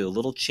can do,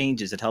 little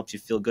changes that helps you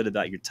feel good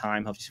about your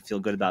time, helps you feel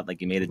good about like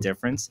you made a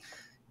difference.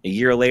 A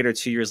year later,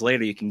 2 years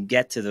later, you can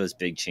get to those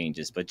big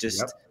changes, but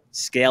just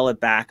scale it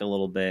back a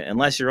little bit.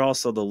 Unless you're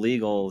also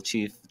the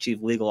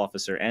chief legal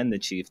officer and the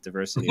chief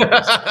diversity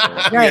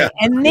officer. Right.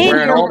 And then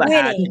you're all winning.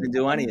 The hats, you can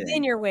do anything.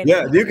 Then you're winning.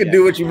 Yeah, you can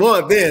do what you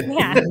want then.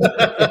 Yeah.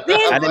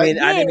 I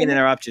didn't mean to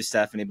interrupt you,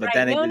 Stephynie, but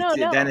then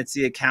it's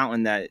the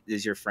accountant that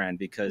is your friend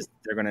because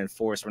they're going to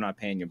enforce we're not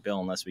paying your bill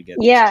unless we get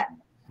this.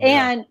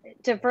 And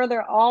to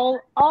further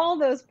all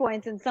those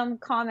points, and some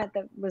comment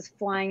that was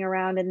flying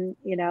around in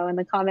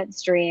the comment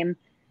stream,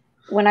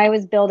 when I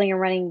was building and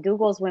running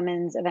Google's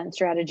women's event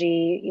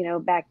strategy, you know,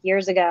 back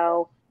years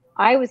ago,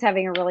 I was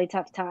having a really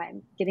tough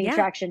time getting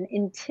traction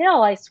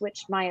until I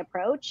switched my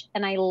approach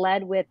and I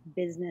led with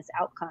business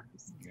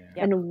outcomes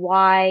and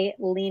why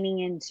leaning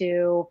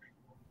into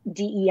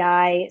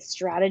DEI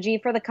strategy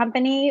for the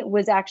company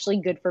was actually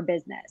good for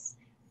business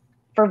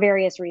for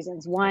various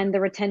reasons. One, the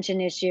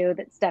retention issue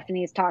that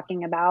Stephynie is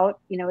talking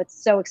about, you know,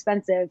 it's so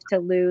expensive to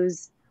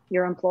lose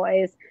your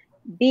employees.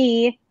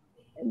 B,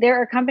 there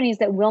are companies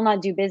that will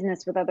not do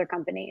business with other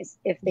companies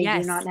if they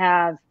do not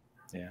have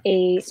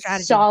a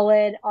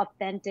solid,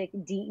 authentic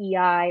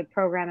DEI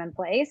program in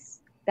place.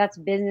 That's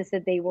business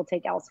that they will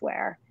take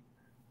elsewhere.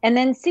 And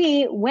then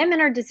C,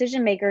 women are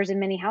decision makers in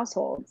many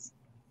households.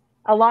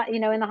 A lot, you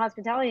know, in the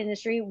hospitality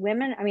industry,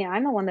 women, I mean,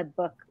 I'm the one that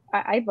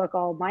I book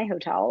all my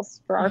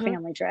hotels for our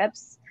family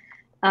trips.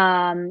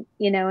 You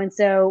know, and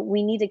so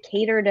we need to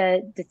cater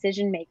to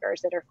decision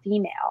makers that are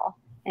female.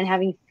 And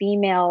having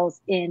females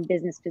in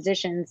business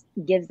positions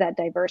gives that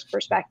diverse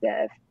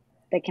perspective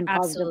that can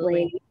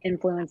positively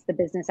influence the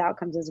business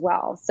outcomes as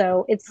well.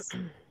 So it's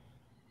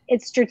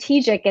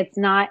strategic.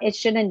 It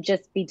shouldn't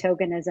just be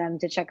tokenism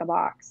to check a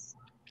box.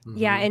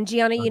 Yeah, and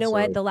Gianna, you know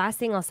what? The last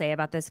thing I'll say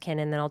about this, Ken,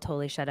 and then I'll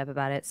totally shut up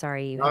about it.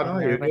 Sorry, you had a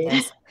nerve with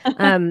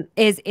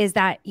this. Is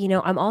that, you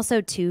know, I'm also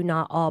too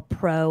not all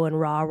pro and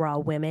rah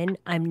women.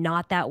 I'm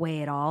not that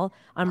way at all.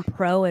 I'm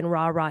pro and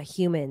rah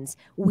humans.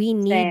 We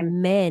need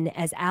men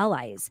as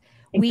allies.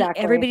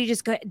 Exactly. Everybody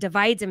just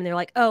divides them, and they're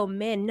like, "Oh,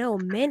 men, no,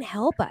 men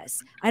help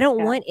us. I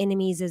don't want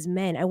enemies as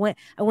men. I want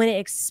to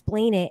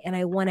explain it, and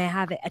I want to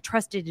have a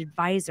trusted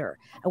advisor.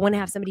 I want to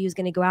have somebody who's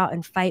going to go out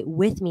and fight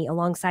with me,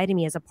 alongside of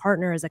me, as a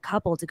partner, as a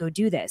couple, to go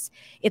do this.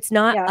 It's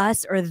not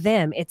us or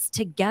them. It's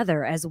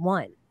together as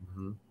one."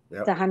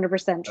 It's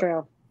 100%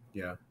 true.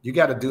 Yeah, you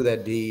got to do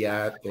that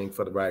DEI thing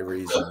for the right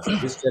reasons.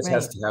 This just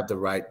has to have the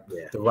right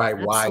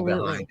why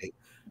behind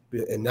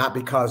it, and not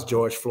because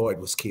George Floyd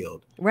was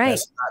killed. Right.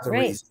 That's not the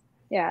reason.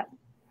 Yeah.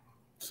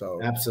 So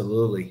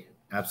absolutely.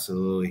 I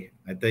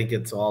think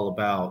it's all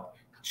about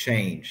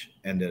change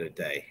end of the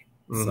day.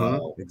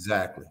 So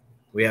exactly.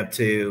 We have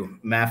to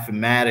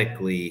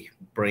mathematically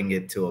bring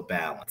it to a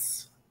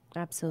balance.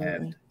 Absolutely.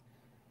 And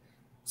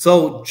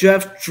so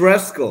Jeff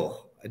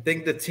Driscoll, I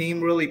think the team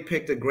really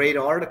picked a great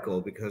article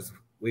because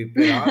we've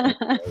been on it.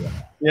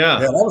 Yeah,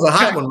 that was a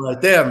hot one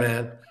right there,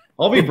 man.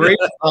 I'll be brief.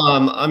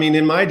 I mean,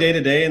 in my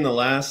day-to-day, in the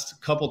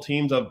last couple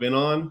teams I've been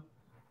on,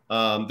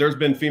 there's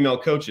been female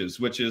coaches,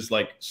 which is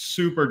like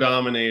super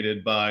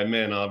dominated by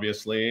men.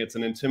 Obviously, it's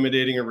an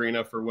intimidating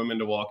arena for women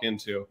to walk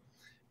into,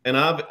 and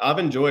I've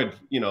enjoyed,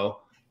 you know,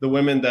 the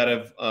women that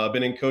have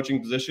been in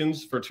coaching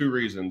positions for two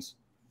reasons.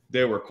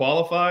 They were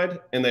qualified,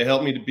 and they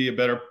helped me to be a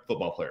better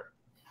football player.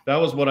 That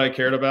was what I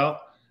cared about,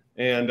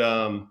 and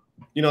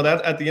you know,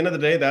 that at the end of the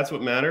day, that's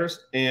what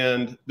matters.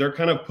 And they're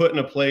kind of put in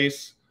a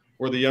place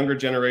where the younger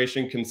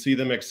generation can see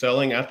them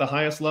excelling at the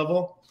highest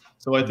level.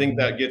 So I think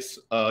that gets,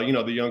 you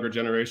know, the younger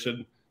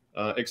generation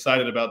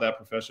excited about that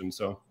profession.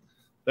 So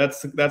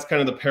that's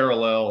kind of the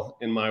parallel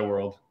in my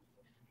world.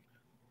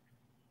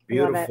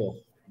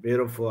 Beautiful.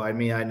 I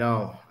mean, I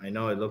know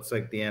it looks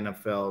like the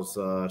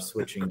NFL's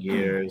switching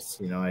gears.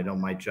 You know, I know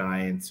my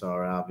Giants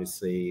are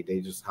obviously,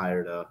 they just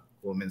hired a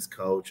women's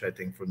coach, I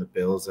think, from the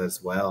Bills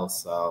as well.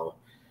 So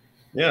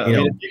yeah, I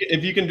mean,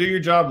 if you can do your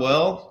job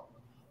well,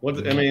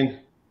 I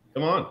mean,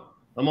 come on,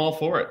 I'm all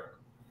for it.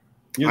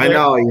 I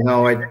know, you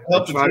know, I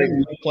help the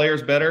team make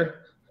players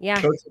better. Yeah,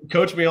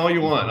 coach me all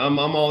you want. I'm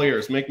all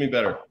ears. Make me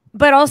better.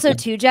 But also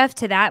too, Jeff,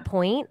 to that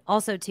point,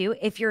 also too,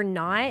 if you're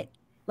not,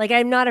 like,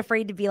 I'm not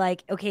afraid to be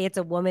like, okay, it's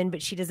a woman,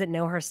 but she doesn't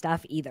know her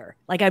stuff either.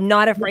 Like, I'm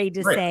not afraid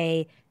to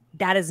say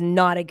that is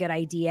not a good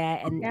idea,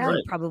 and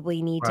you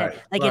probably need to,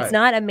 like, it's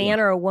not a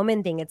man or a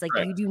woman thing. It's like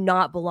you do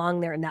not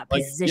belong there in that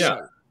position. Yeah.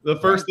 The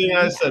first thing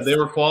I said, they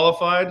were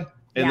qualified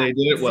and they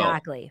did it well.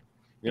 Exactly.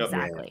 Yep.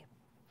 Exactly.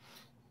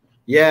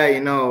 Yeah,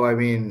 you know, I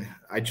mean,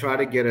 I try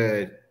to get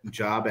a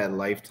job at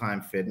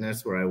Lifetime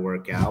Fitness where I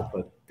work out,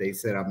 but they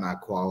said I'm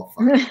not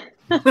qualified.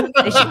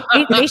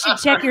 they should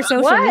check your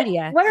social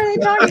media. What are they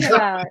talking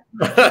about?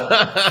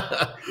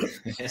 I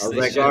was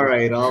like, all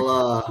right,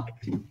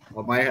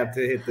 I might have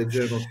to hit the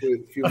gym a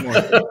few more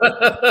days.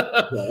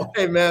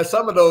 Hey man,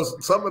 some of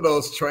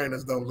those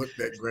trainers don't look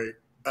that great.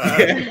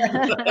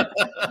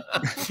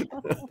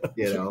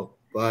 You know,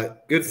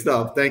 but good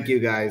stuff. Thank you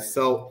guys.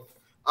 So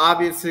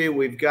obviously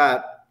we've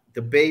got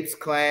the Babes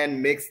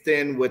clan mixed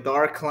in with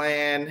our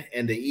clan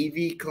and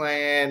the EV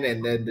clan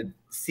and then the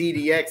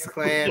CDX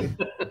clan.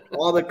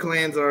 All the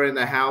clans are in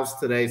the house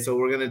today. So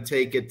we're going to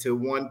take it to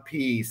one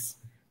piece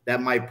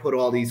that might put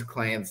all these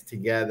clans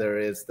together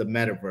is the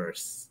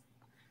metaverse.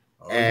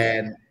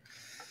 And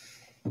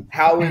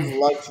how is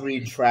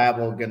luxury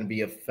travel going to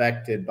be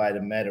affected by the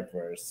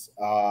metaverse?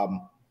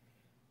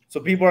 So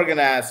people are going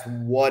to ask,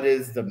 what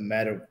is the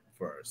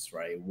metaverse,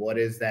 right? What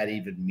does that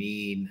even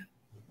mean?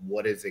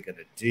 What is it going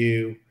to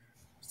do?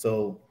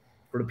 So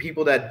for the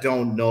people that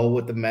don't know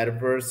what the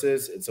metaverse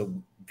is, it's a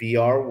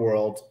VR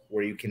world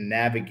where you can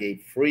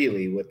navigate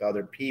freely with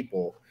other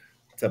people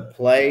to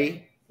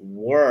play,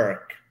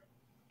 work,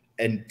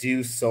 and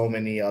do so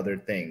many other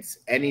things.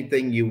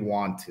 Anything you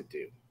want to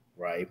do,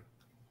 right?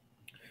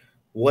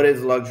 What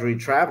does luxury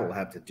travel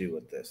have to do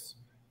with this?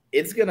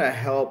 It's going to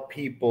help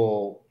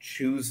people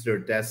choose their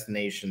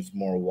destinations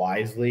more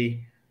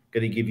wisely,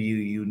 going to give you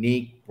a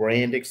unique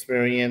brand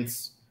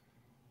experience.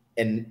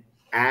 And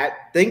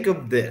think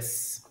of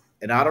this,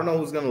 and I don't know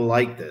who's going to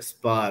like this,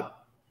 but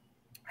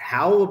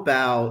how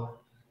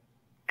about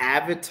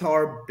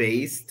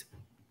avatar-based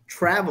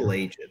travel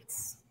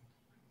agents?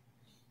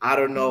 I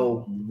don't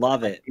know.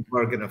 Love it. People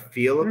are going to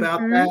feel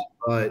about that,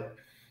 but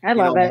I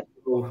love it.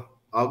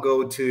 I'll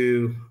go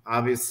to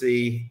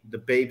obviously the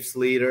Babes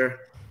leader,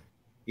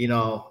 you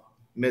know,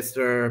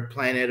 Mr.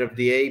 Planet of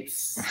the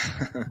Apes.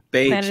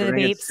 Babes. Planet of the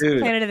Babes.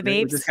 Planet of the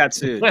Babes. We just got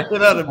sued.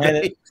 Planet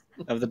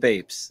of the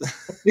Babes.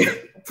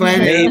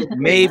 Planet.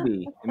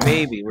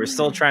 Maybe. We're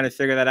still trying to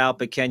figure that out,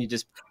 but Ken, you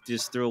just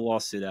threw a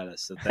lawsuit at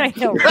us. So I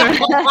know.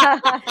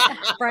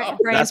 Brian,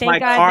 that's thank my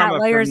God karma that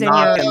lawyer's in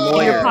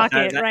your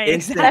pocket. Right.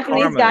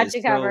 Exactly. Stephanie's got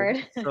you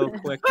covered. So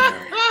quick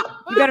now.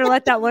 You better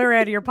let that lawyer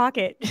out of your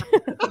pocket.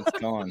 It's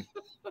gone.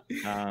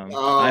 I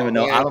don't even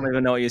know. I don't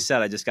even know what you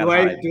said. I just got.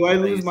 Do I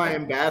lose my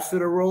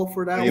ambassador role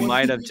for that? You one?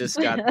 might have just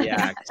got the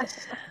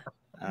act.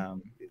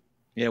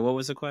 Yeah. What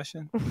was the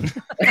question? We're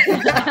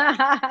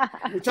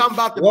talking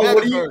about the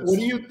metaverse. What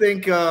do you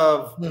think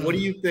of? What do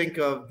you think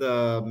of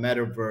the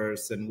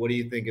metaverse, and what do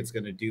you think it's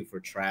going to do for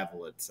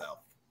travel itself?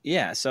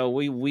 Yeah. So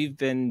we've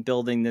been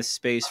building this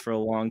space for a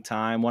long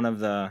time.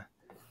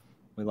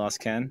 We lost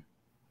Ken.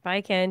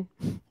 Bye, Ken.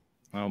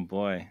 Oh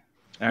boy.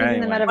 All He's right.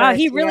 in the metaverse, Wow,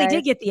 he really guys.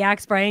 did get the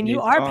axe, Brian. You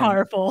He's are gone.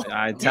 powerful.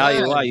 I tell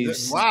you what, you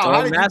Wow, how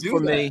don't did you mess do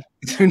with that? me.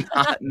 Do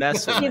not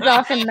mess with He's me.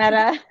 off in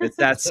meta. It's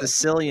that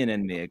Sicilian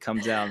in me. It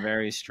comes out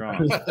very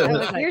strong.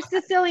 You're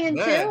Sicilian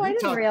too? Man, I you didn't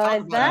talk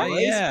realize about that.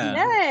 race.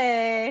 Yeah.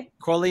 Yay.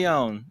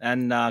 Corleone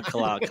and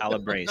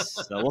Calabrese.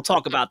 So we'll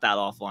talk about that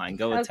offline.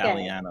 Go Okay.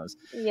 Italianos.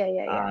 Yeah.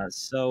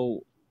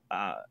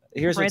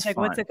 Here's Brian's what's like,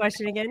 fun. what's the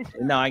question again?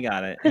 No, I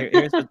got it.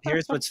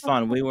 Here's what's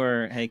fun.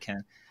 Hey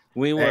Ken,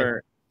 we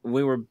were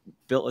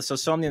built. So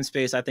Somnium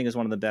Space, I think, is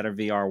one of the better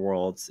VR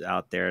worlds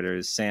out there.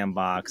 There's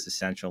Sandbox,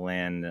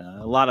 Essentialland,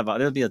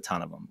 there'll be a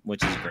ton of them,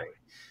 which is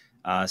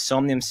great.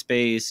 Somnium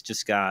Space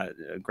just got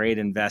a great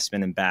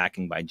investment and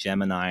backing by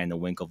Gemini and the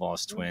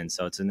Winklevoss twins.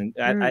 So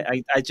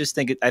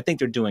I think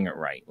they're doing it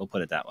right. We'll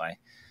put it that way.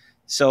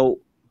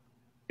 So,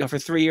 for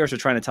 3 years, we're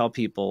trying to tell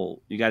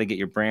people you got to get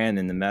your brand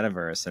in the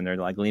metaverse, and they're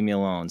like, "Leave me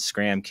alone,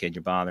 Scram kid,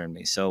 you're bothering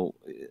me." So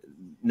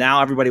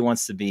now everybody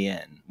wants to be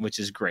in, which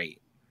is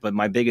great. But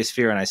my biggest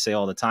fear, and I say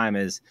all the time,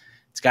 is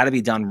it's got to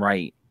be done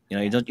right.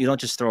 You don't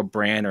just throw a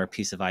brand or a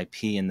piece of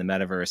IP in the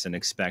metaverse and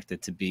expect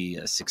it to be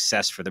a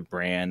success for the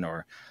brand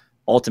or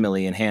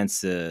ultimately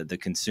enhance the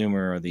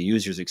consumer or the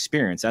user's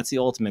experience. That's the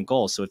ultimate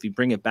goal. So if you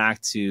bring it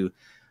back to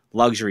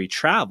luxury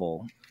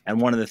travel, and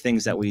one of the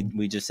things that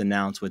we just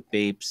announced with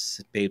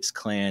Bapes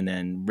Clan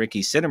and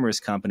Ricky Sittimer's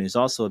company, who's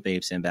also a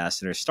Bapes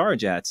ambassador,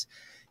 Starjets,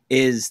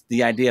 is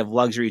the idea of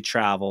luxury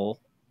travel,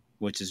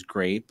 which is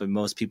great. But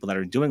most people that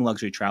are doing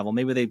luxury travel,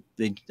 maybe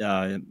they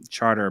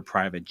charter a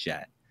private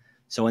jet.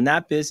 So in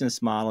that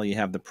business model, you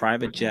have the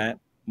private jet,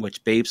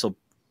 which Bapes will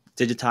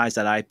digitize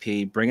that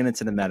IP, bring it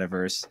into the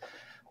metaverse,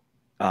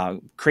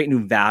 create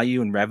new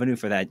value and revenue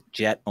for that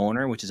jet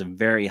owner, which is a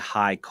very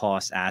high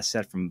cost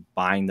asset, from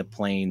buying the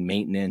plane,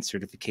 maintenance,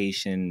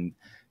 certification,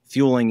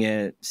 fueling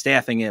it,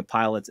 staffing it,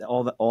 pilots,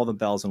 all the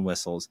bells and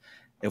whistles.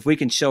 If we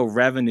can show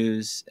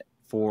revenues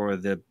for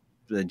the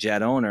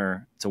jet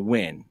owner to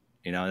win,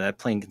 that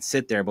plane can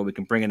sit there, but we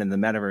can bring it in the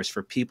metaverse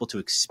for people to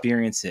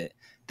experience it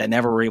that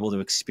never were able to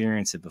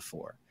experience it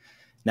before.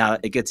 Now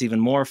it gets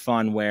even more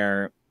fun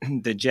where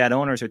the jet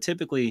owners are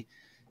typically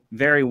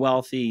very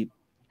wealthy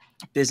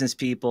business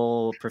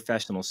people,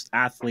 professional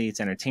athletes,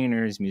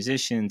 entertainers,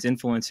 musicians,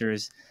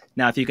 influencers.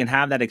 Now, if you can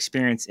have that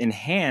experience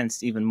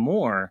enhanced even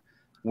more,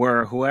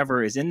 where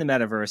whoever is in the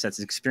metaverse that's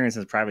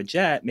experiencing a private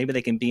jet, maybe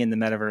they can be in the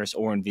metaverse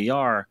or in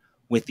VR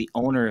with the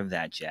owner of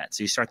that jet.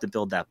 So you start to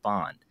build that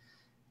bond.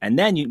 And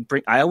then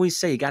I always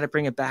say, you got to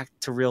bring it back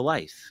to real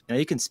life.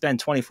 You can spend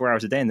 24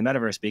 hours a day in the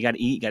metaverse, but you got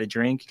to eat, you got to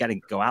drink, you got to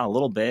go out a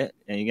little bit,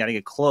 and you got to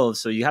get clothes.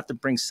 So you have to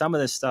bring some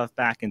of this stuff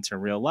back into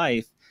real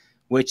life,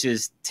 which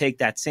is take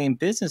that same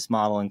business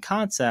model and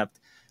concept,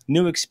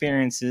 new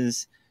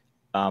experiences,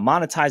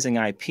 monetizing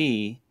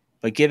IP,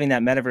 but giving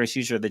that metaverse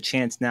user the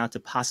chance now to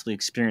possibly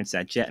experience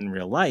that jet in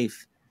real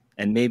life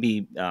and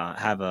maybe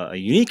have a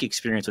unique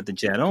experience with the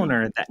jet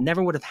owner that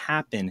never would have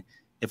happened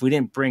if we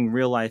didn't bring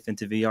real life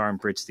into VR and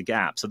bridge the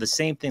gap. So the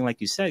same thing, like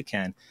you said,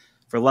 Ken,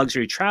 for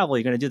luxury travel,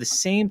 you're going to do the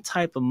same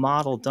type of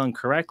model done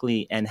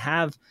correctly and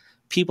have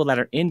people that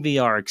are in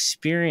VR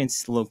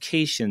experience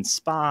locations,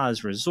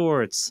 spas,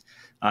 resorts,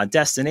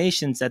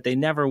 destinations that they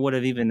never would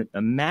have even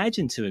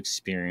imagined to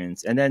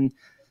experience, and then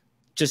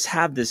just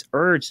have this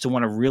urge to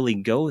want to really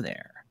go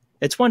there.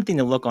 It's one thing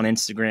to look on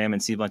Instagram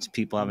and see a bunch of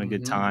people having a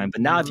good time,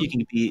 but now if you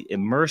can be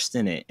immersed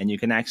in it and you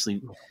can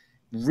actually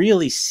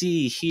really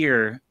see,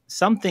 hear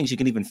some things, you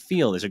can even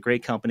feel. There's a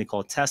great company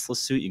called Tesla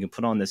Suit. You can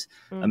put on this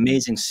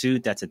amazing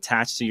suit that's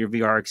attached to your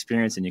VR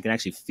experience, and you can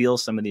actually feel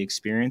some of the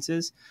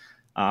experiences.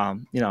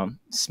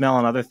 Smell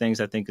and other things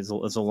I think is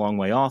a long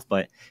way off,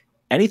 but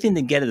anything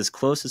to get it as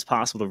close as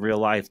possible to real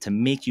life to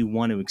make you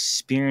want to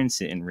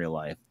experience it in real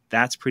life,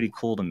 that's pretty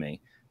cool to me.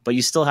 But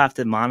you still have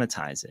to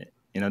monetize it.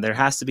 There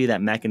has to be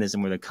that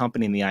mechanism where the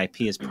company and the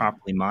IP is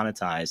properly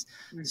monetized.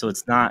 So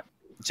it's not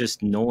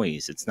just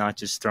noise. It's not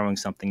just throwing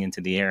something into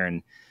the air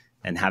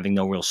and having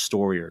no real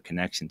story or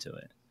connection to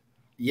it.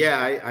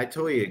 Yeah, I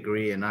totally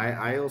agree. And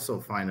I also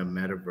find a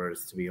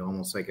metaverse to be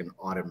almost like an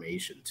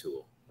automation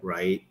tool,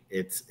 right?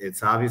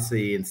 It's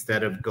obviously,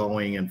 instead of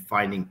going and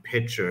finding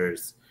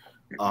pictures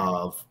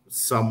of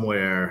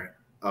somewhere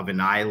of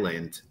an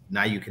island,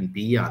 now you can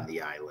be on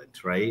the island,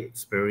 right?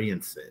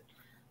 Experience it.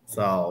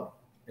 So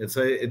it's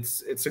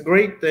a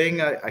great thing.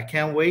 I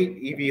can't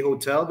wait. EV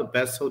Hotel, the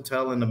best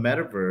hotel in the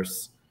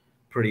metaverse,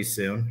 pretty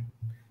soon.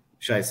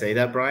 Should I say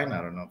that, Brian?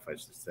 I don't know if I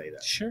should say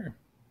that. Sure.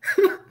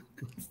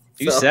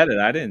 You said it.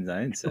 I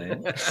didn't say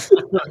it.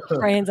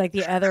 Brian's like,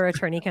 the other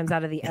attorney comes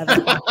out of the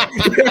other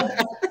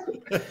pocket.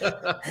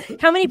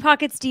 How many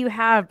pockets do you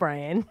have,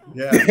 Brian?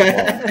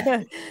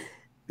 Yeah.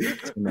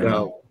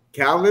 So,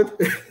 Calvin?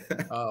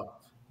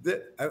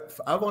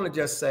 I want to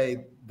just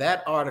say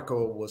that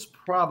article was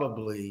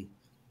probably,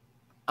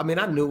 I mean,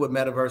 I knew what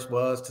metaverse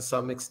was to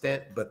some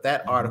extent, but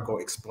that article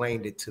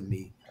explained it to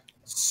me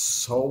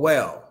so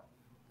well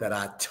that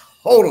I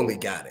totally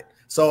got it.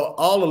 So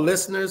all the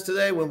listeners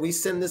today, when we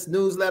send this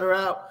newsletter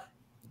out,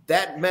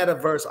 that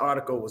metaverse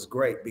article was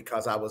great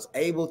because I was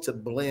able to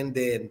blend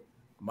in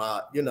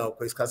my,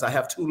 because I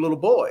have two little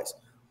boys.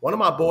 One of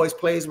my boys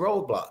plays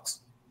Roblox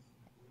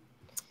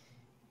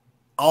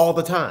all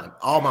the time.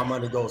 All my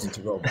money goes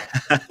into Roblox.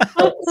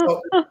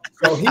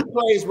 So he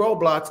plays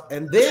Roblox,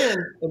 and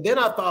then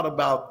I thought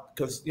about,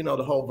 because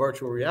the whole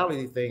virtual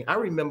reality thing. I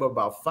remember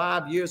about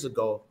 5 years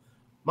ago,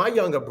 my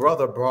younger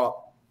brother brought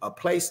a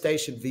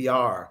PlayStation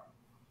VR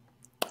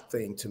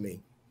thing to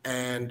me,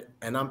 and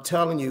I'm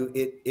telling you,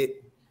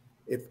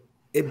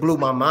 it blew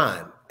my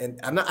mind, and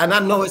I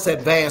know it's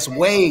advanced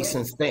way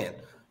since then,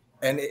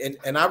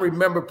 and I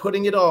remember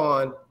putting it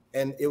on,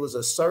 and it was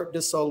a Cirque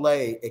du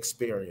Soleil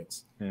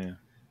experience. Yeah.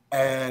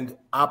 And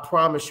I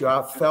promise you,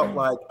 I felt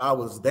like I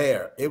was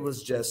there. It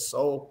was just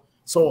so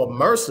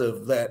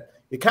immersive that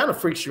it kind of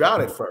freaks you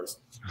out at first.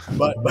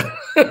 But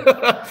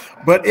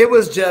it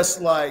was just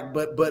like,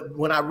 but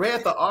when I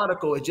read the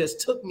article, it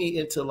just took me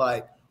into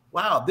like,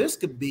 wow, this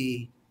could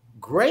be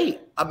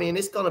great. I mean,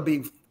 it's going to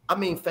be,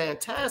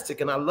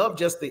 fantastic. And I love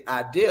just the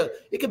idea.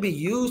 It could be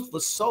used for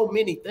so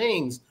many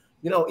things.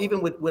 Even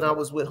when I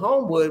was with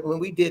Homewood, when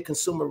we did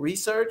consumer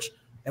research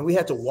and we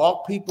had to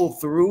walk people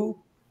through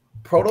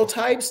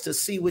prototypes to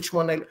see which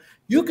one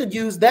you could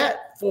use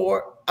that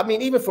for,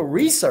 even for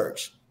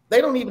research.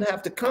 They don't even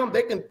have to come.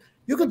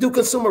 You can do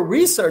consumer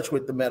research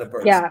with the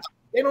metaverse. Yeah.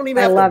 They don't even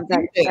I have love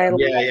to that. I love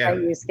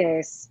that use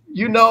case.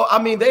 They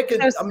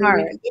could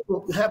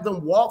So have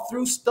them walk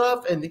through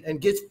stuff and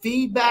get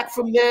feedback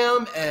from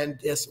them, and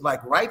it's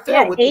like right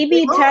there. Yeah, with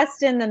A/B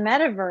test in the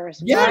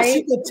metaverse. Yes, right?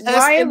 you could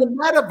test in the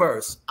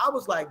metaverse. I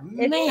was like,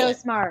 man, it's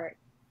so smart.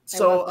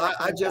 So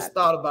I just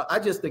thought about. I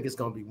just think it's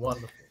going to be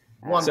wonderful.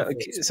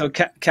 So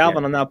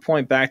Calvin, on that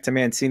point, back to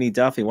Mancini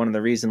Duffy, one of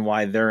the reasons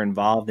why they're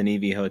involved in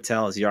EV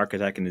Hotel is the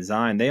architect and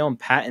design. They own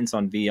patents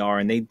on VR,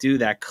 and they do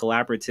that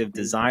collaborative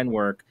design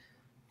work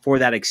for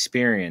that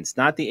experience,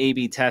 not the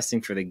A/B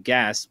testing for the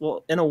guests.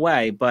 Well, in a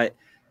way, but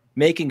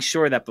making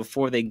sure that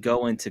before they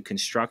go into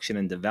construction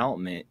and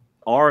development,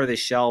 are the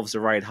shelves the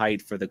right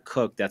height for the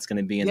cook that's going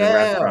to be in the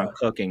restaurant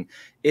cooking?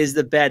 Is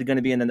the bed going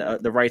to be in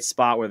the right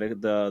spot where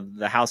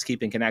the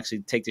housekeeping can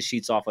actually take the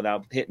sheets off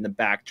without hitting the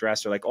back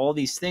dresser? Like all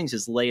these things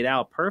is laid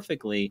out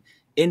perfectly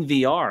in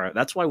VR.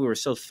 That's why we were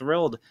so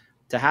thrilled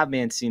to have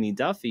Mancini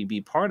Duffy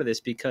be part of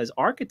this, because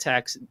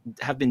architects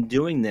have been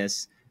doing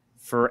this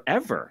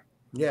forever.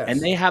 Yes.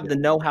 And they have the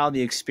know-how,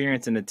 the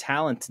experience, and the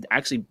talent to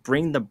actually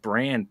bring the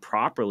brand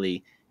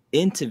properly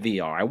into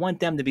VR. I want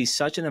them to be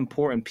such an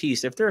important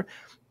piece. If they're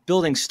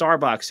building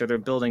Starbucks, or they're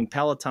building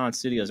Peloton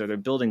studios, or they're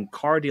building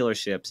car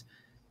dealerships,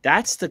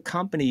 that's the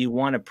company you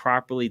want to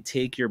properly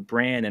take your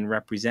brand and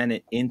represent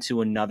it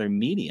into another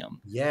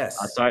medium. Yes.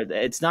 So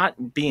it's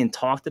not being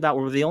talked about.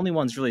 We're the only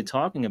ones really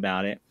talking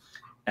about it.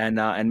 And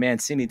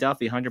Mancini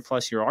Duffy,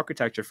 100+ year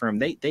architecture firm,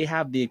 they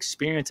have the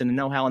experience and the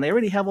know-how, and they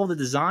already have all the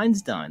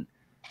designs done.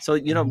 So,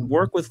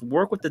 work with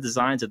the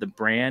designs of the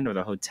brand or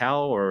the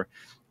hotel or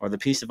the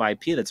piece of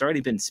IP that's already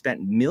been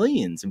spent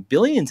millions and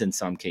billions in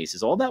some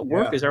cases. All that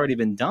work has already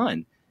been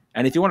done.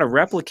 And if you want to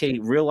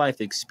replicate real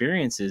life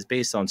experiences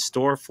based on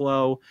store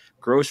flow,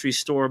 grocery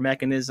store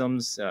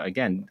mechanisms,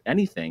 again,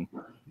 anything,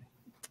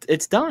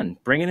 it's done.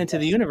 Bring it into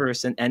the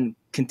universe and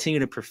continue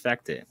to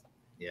perfect it.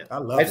 Yeah,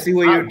 I see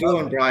what you're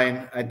doing,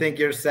 Brian. I think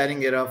you're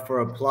setting it up for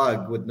a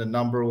plug with the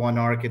 #1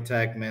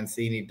 architect,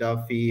 Mancini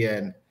Duffy,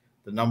 and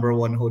the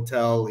 #1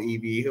 hotel,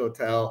 EV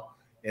Hotel,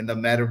 in the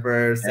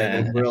metaverse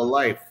and in real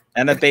life.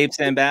 And a Babes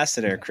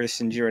ambassador,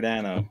 Christian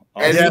Giordano.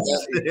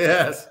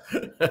 Yes.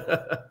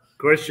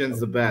 Christian's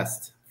the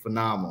best.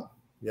 Phenomenal.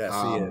 Yes,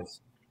 he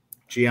is.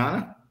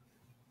 Gianna?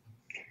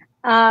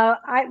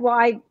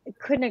 I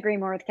couldn't agree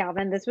more with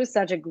Calvin. This was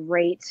such a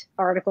great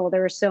article.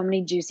 There were so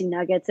many juicy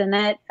nuggets in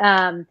it.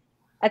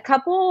 A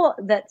couple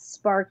that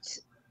sparked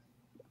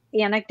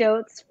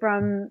anecdotes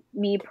from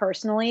me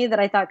personally that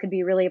I thought could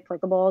be really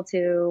applicable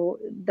to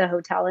the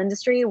hotel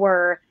industry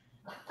were,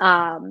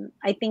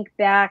 I think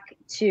back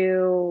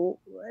to,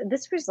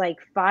 this was like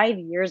 5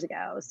 years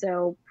ago,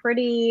 so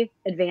pretty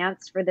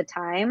advanced for the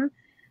time.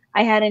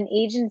 I had an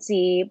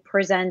agency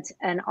present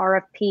an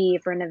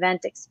RFP for an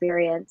event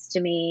experience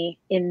to me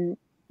in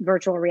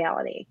virtual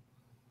reality.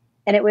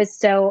 And it was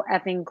so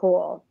effing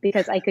cool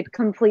because I could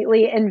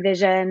completely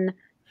envision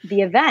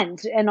the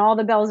event and all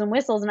the bells and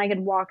whistles, and I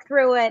could walk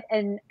through it.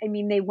 And I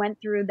mean, they went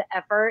through the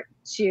effort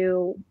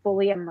to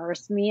fully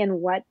immerse me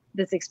in what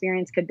this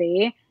experience could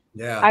be.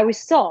 Yeah, I was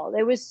sold.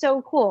 It was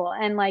so cool.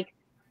 And like,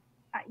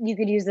 you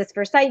could use this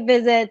for site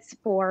visits,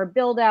 for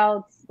build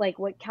outs, like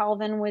what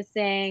Calvin was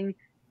saying,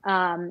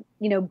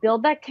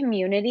 build that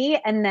community.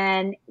 And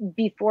then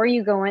before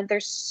you go in,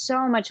 there's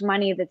so much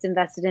money that's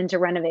invested into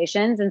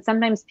renovations. And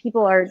sometimes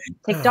people are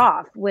ticked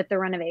off with the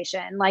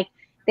renovation. Like,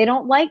 They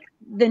don't like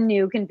the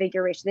new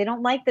configuration. They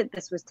don't like that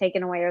this was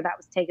taken away or that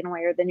was taken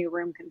away or the new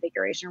room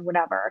configuration or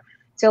whatever.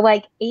 So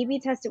like A/B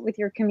test it with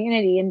your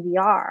community in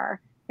VR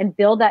and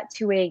build that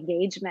two-way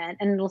engagement,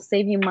 and it'll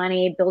save you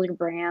money, build your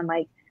brand.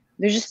 Like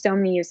there's just so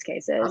many use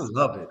cases. I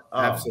love it.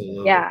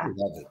 Absolutely. Yeah. I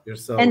love it. You're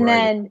so And right.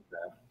 then,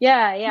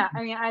 yeah.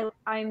 I mean,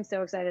 I'm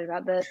so excited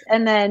about this.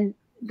 And then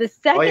the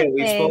second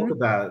we thing, spoke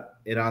about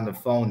it on the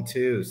phone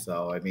too.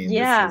 So I mean,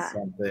 this is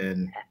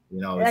something,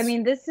 I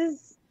mean,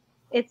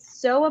 it's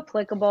so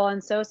applicable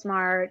and so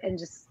smart, and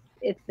just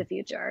it's the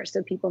future.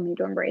 So people need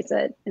to embrace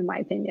it, in my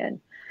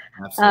opinion.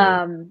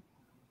 Absolutely.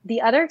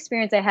 The other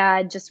experience I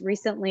had just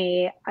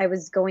recently, I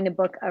was going to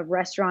book a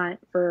restaurant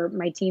for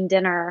my team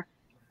dinner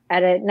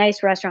at a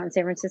nice restaurant in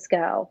San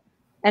Francisco.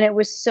 And it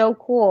was so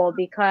cool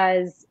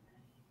because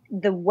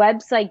the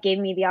website gave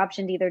me the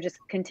option to either just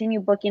continue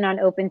booking on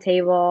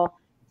OpenTable,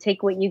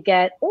 take what you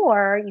get,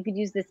 or you could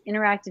use this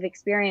interactive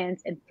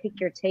experience and pick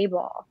your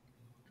table.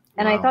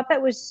 And I thought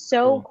that was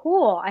so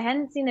cool. I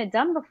hadn't seen it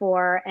done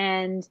before.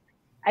 And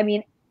I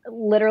mean,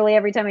 literally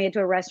every time I get to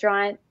a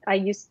restaurant,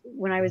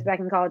 when I was back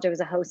in college, I was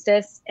a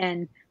hostess,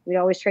 and we'd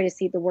always try to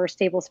seat the worst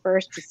tables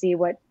first to see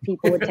what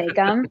people would take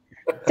them.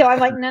 So I'm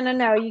like,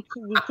 no, you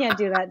can't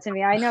do that to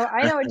me. I know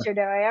what you're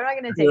doing. I'm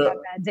not going to take that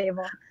bad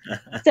table.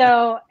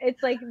 So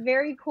it's like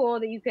very cool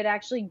that you could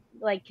actually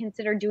like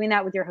consider doing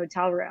that with your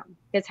hotel room.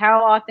 Because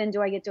how often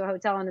do I get to a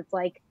hotel and it's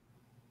like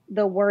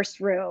the worst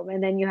room,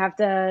 and then you have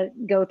to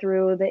go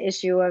through the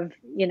issue of,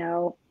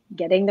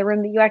 getting the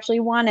room that you actually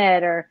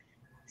wanted,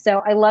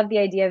 so I love the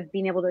idea of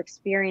being able to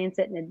experience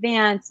it in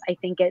advance. I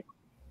think it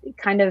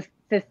kind of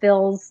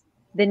fulfills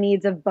the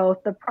needs of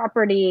both the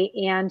property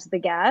and the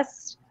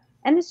guest.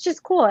 And it's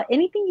just cool.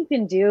 Anything you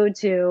can do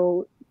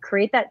to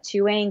create that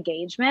two-way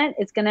engagement,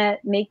 it's going to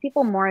make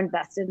people more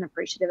invested and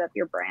appreciative of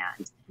your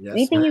brand. Yes,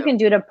 Anything you can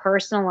do to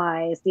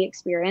personalize the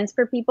experience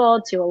for people,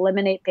 to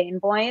eliminate pain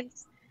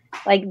points,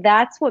 like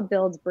that's what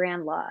builds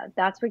brand love.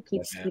 That's what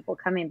keeps people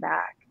coming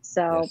back.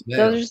 So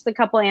those are just a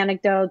couple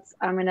anecdotes.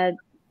 I'm going to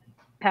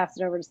pass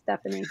it over to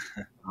Stephynie.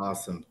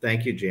 Awesome.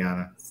 Thank you,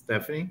 Gianna.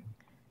 Stephynie?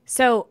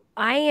 So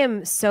I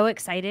am so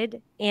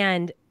excited,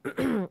 and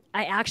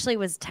I actually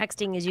was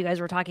texting as you guys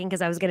were talking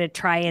because I was going to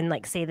try and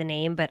like say the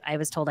name, but I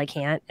was told I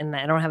can't, and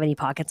I don't have any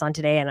pockets on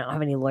today, and I don't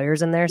have any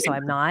lawyers in there, so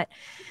I'm not.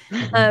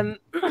 Ken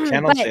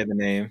will say the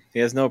name. He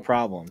has no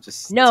problem.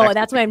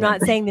 That's why I'm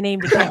not saying the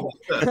name to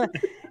Ken.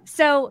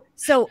 So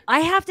I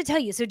have to tell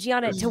you, so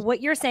Gianna, to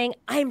what you're saying,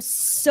 I'm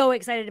so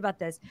excited about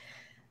this.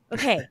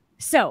 Okay,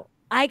 so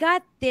I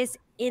got this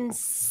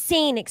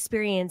insane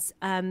experience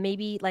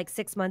maybe like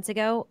 6 months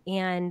ago,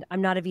 and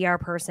I'm not a VR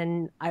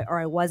person,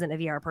 I wasn't a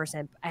VR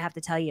person, I have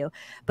to tell you,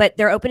 but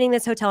they're opening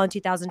this hotel in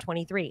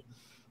 2023.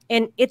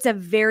 And it's a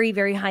very,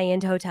 very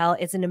high-end hotel.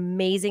 It's an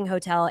amazing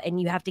hotel,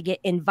 and you have to get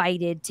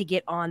invited to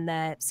get on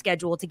the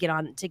schedule to get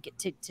on to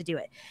do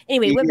it.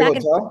 Anyway, went back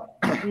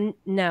and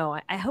no.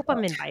 I hope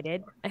I'm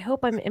invited.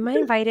 Am I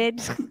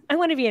invited? I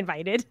want to be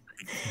invited.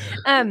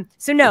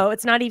 So no,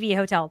 it's not EV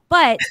Hotel,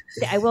 but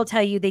I will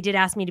tell you they did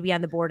ask me to be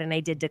on the board, and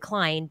I did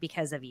decline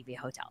because of EV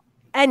Hotel.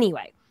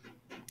 Anyway,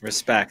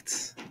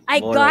 respect. I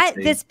got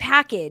this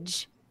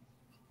package.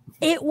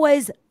 It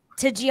was,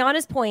 to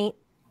Gianna's point,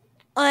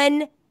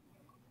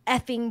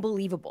 effing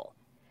believable.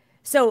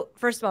 So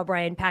first of all,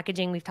 Brian,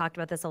 packaging, we've talked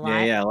about this a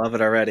lot. Yeah, I love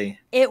it already.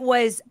 It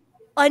was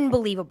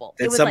unbelievable.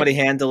 Did somebody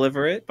hand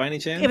deliver it by any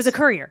chance? It was a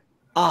courier.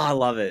 Oh, I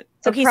love it.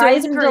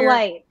 Surprise and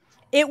delight.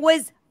 It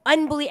was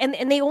unbelievable.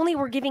 And they only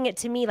were giving it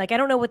to me. Like, I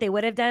don't know what they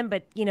would have done,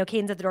 but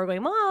Caden's at the door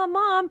going,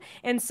 Mom.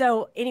 And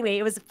so anyway,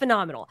 it was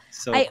phenomenal.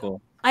 So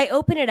cool. I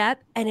open it up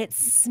and it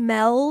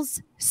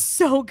smells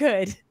so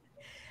good.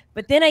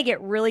 But then I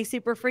get really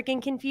super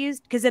freaking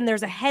confused because then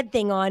there's a head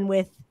thing on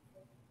with,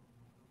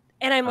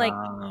 and I'm like,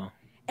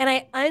 and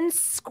I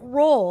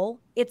unscroll.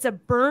 It's a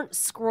burnt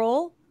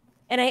scroll,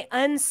 and I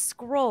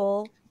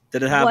unscroll.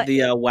 Did it have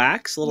the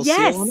wax little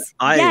seal on it?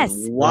 I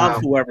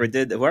love whoever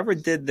did that. Whoever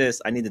did this,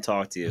 I need to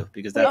talk to you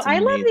because that's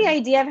amazing. I love the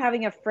idea of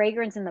having a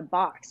fragrance in the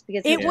box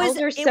because hotels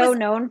are so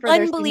known for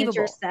their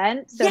signature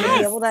scent. So to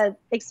be able to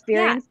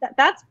experience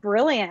that's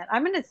brilliant.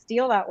 I'm going to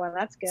steal that one.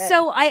 That's good.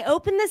 So I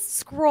open this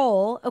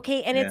scroll,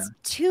 and it's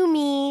to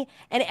me,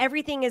 and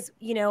everything is,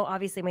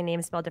 obviously my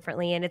name is spelled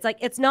differently, and it's like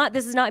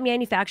this is not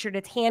manufactured.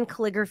 It's hand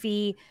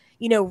calligraphy,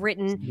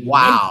 written.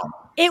 Wow.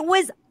 And it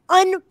was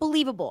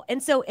unbelievable.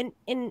 And so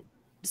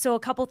So a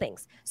couple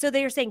things. So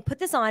they're saying, put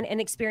this on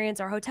and experience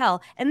our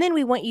hotel. And then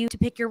we want you to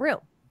pick your room.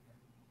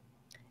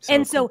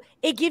 So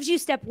it gives you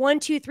step 1,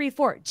 2, 3,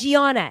 4.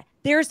 Gianna,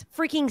 there's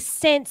freaking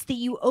scents that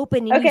you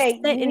open and you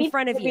set in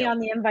front of you. Put me on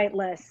the invite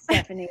list,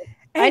 Stephynie.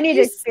 I need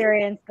to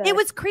experience this. It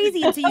was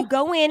crazy. And so you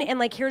go in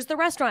and here's the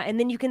restaurant, and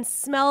then you can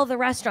smell the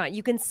restaurant.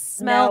 You can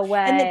smell. No way.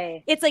 And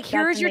then it's like,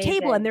 here's your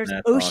table, and there's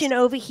ocean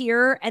over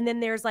here, and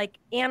then there's like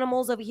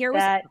animals over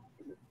here.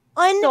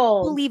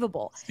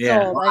 Unbelievable.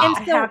 Yeah. Wow.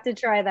 I have to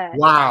try that.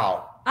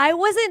 Wow. I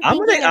wasn't I'm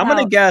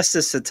gonna guess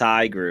it's a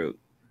Thai group.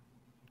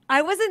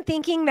 I wasn't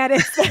thinking that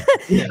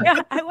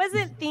I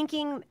wasn't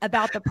thinking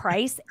about the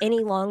price any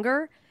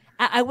longer.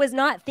 I was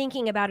not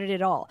thinking about it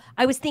at all.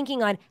 I was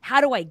thinking on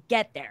how do I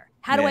get there?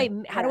 How do I,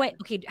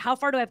 okay, how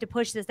far do I have to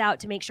push this out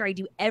to make sure I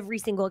do every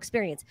single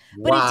experience?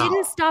 But it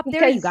didn't stop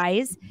there, you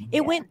guys.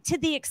 It went to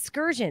the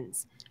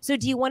excursions. So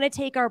do you want to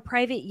take our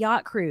private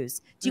yacht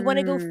cruise? Do you want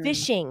to go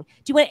fishing?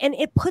 Do you want, and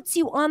it puts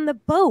you on the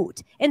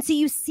boat. And so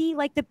you see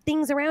like the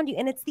things around you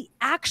and it's the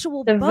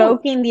actual boat.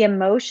 Evoking the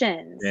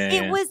emotions.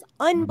 It was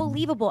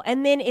unbelievable.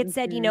 And then it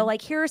said, you know,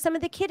 like, here are some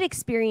of the kid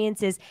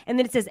experiences. And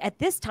then it says, at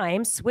this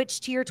time,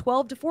 switch to your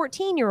 12 to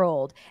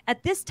 14-year-old.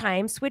 At this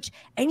time, switch.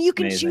 And you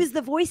can choose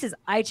the voices.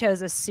 I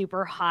chose a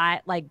super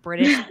hot, like,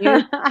 British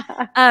dude.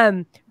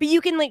 But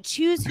you can, like,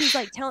 choose who's,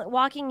 like,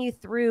 walking you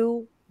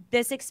through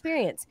this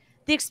experience.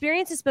 The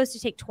experience is supposed to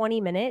take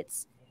 20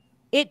 minutes.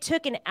 It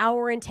took an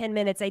hour and 10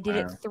 minutes. I did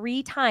it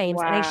 3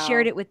 times and I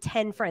shared it with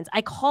 10 friends.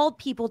 I called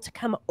people to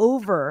come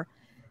over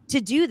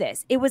to do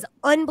this. It was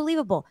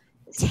unbelievable.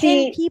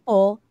 10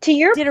 people. To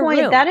your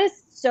point, that is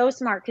so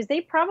smart because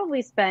they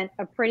probably spent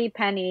a pretty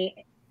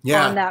penny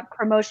on that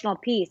promotional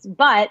piece.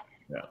 But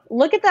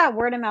look at that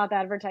word of mouth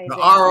advertising. The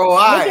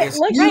ROI.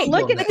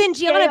 Look at but then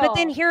Gianna,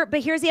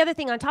 here's the other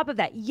thing on top of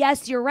that.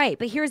 Yes, you're right.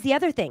 But here's the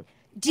other thing.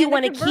 Do you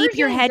want to keep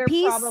your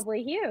headpiece?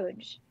 Probably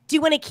huge. Do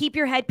you want to keep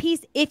your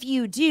headpiece? If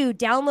you do,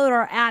 download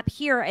our app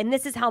here, and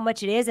this is how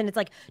much it is, and it's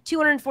like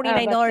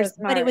 $249,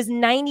 but it was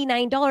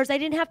 $99. I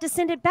didn't have to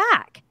send it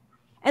back,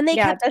 and they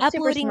kept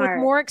uploading with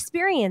more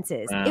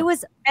experiences. It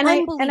was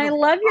unbelievable. And I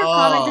love your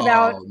comment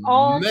about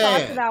all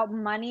thoughts about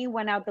money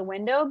went out the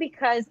window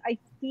because I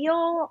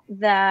feel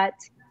that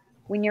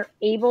when you're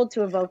able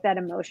to evoke that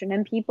emotion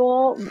in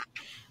people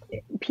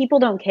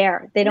don't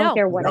care. They don't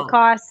care what it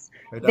costs.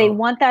 They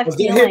want that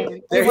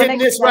feeling. They're hitting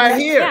this right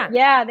here.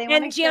 Yeah, they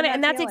want and Gianna,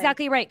 and that's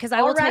exactly right. Because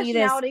I will tell you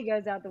this: rationality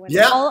goes out the window.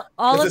 Yeah,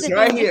 all of the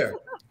right here.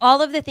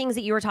 All of the things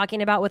that you were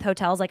talking about with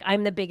hotels, like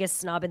I'm the biggest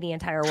snob in the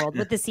entire world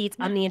with the seats.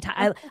 I'm the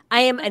entire.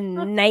 I am a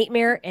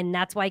nightmare, and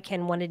that's why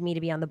Ken wanted me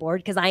to be on the board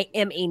because I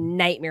am a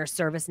nightmare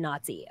service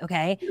Nazi.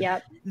 Okay.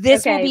 Yep.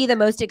 This will be the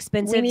most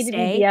expensive we need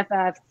stay. To be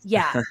BFFs.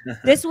 Yeah,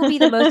 this will be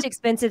the most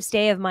expensive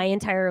stay of my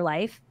entire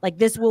life. Like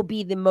this will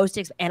be the most,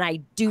 and I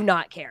do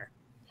not care.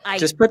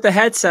 Just put the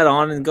headset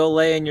on and go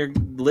lay in your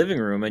living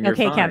room and you're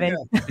fine. Kevin.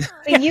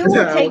 But you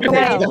will take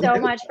away so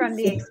much from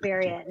the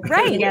experience.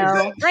 Right. You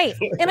know? Right.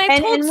 And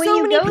I've told when so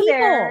you many go people.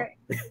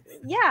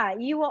 There,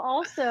 you will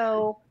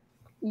also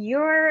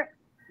your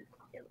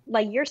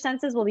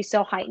senses will be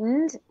so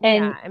heightened.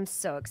 And I'm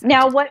so excited.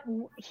 Now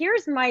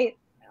here's my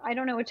I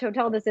don't know which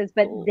hotel this is,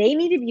 but they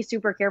need to be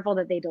super careful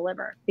that they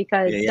deliver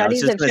because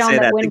studies have shown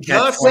that when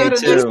people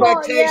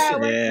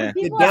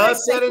it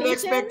does set an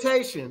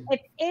expectation.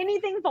 If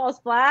anything falls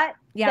flat,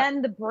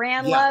 then the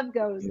brand love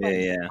goes out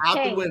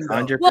the window.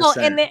 100%. Well,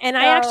 and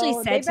I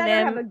actually said to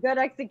them, have a good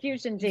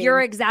execution team.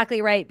 You're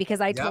exactly right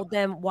because I told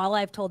them while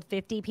I've told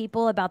 50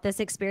 people about this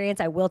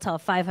experience, I will tell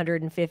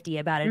 550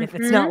 about it if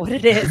it's not what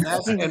it is.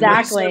 Exactly. And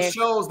research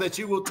shows that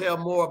you will tell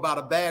more about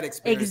a bad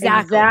experience.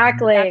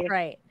 Exactly. That's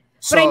right.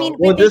 So, but I mean,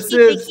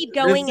 they keep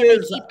going and they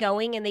keep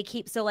going and they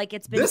keep like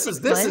it's been. This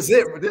is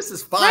it. This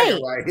is fire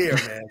right here,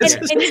 man.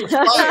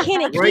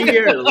 Right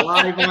here,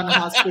 live on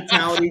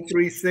Hospitality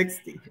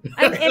 360.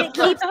 And it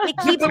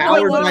keeps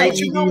powered by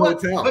going. EV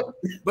Hotel.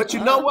 But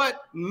you know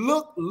what?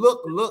 Look.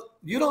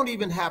 You don't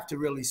even have to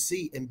really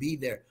see and be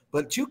there,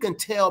 but you can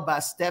tell by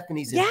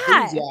Stephanie's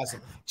enthusiasm,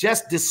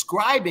 just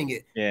describing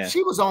it. Yeah.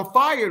 She was on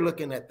fire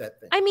looking at that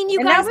thing. I mean,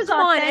 you guys come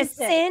on, a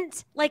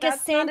scent, like a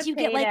scent. You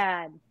get like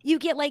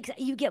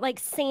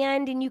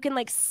sand, and you can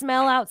like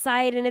smell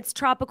outside, and it's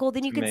tropical.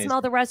 Then you can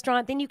smell the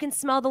restaurant. Then you can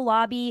smell the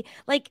lobby.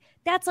 Like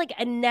that's like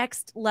a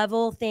next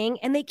level thing,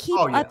 and they keep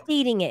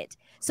updating it.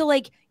 So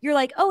like you're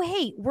like, oh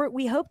hey,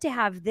 we hope to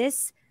have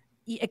this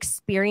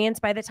experience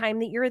by the time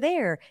that you're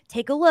there.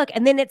 Take a look.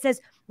 And then it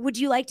says, would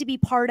you like to be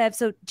part of,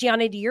 so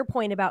Gianna, to your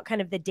point about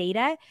kind of the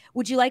data,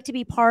 would you like to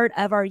be part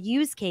of our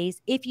use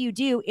case? If you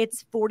do,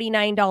 it's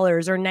 $49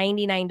 or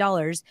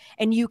 $99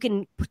 and you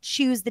can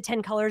choose the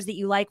 10 colors that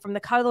you like from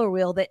the color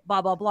wheel that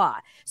blah, blah, blah.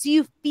 So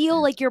you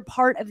feel like you're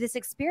part of this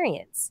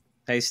experience.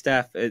 Hey,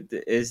 Steph,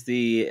 is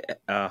the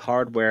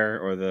hardware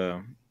or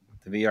the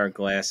VR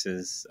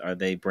glasses, are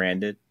they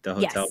branded, the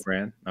hotel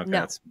brand? Okay,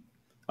 no.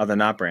 They're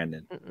not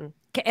branded. Mm-mm.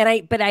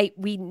 And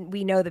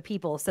we know the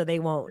people, so they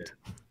won't.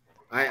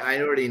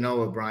 I already know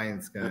what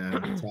Brian's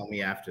gonna tell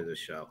me after the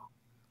show.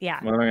 Yeah.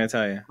 What am I gonna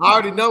tell you? I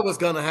already know what's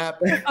gonna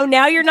happen. Oh,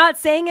 now you're not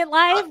saying it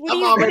live?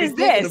 What is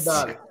this?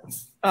 About it.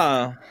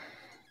 I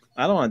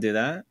don't want to do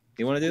that.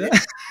 You want to do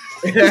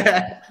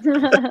that?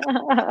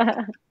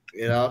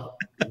 You know,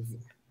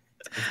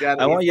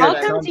 I want you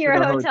welcome to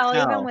your hotel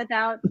even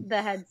without the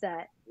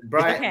headset.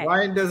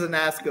 Brian doesn't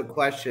ask a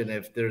question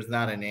if there's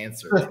not an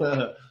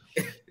answer.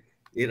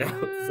 You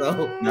know,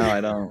 so no, I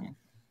don't.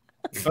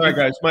 All right,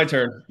 guys, my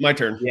turn.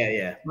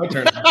 Yeah, my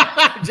turn.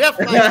 Jeff,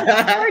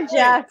 poor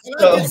Jeff.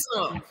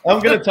 So, I'm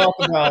gonna talk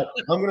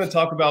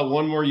about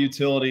one more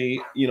utility,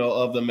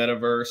 of the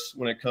metaverse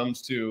when it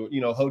comes to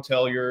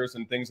hoteliers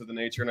and things of the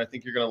nature. And I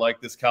think you're gonna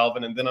like this,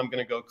 Calvin. And then I'm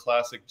gonna go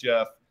classic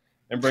Jeff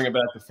and bring it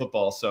back to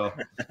football. So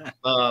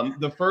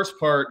the first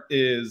part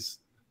is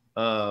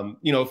for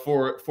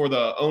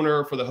the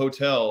owner, for the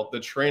hotel, the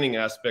training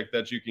aspect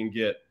that you can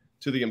get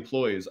to the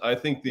employees. I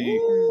think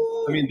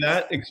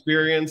that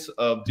experience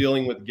of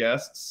dealing with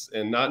guests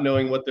and not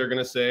knowing what they're going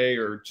to say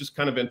or just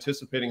kind of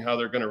anticipating how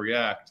they're going to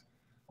react.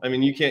 I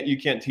mean, you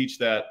can't teach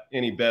that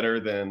any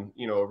better than,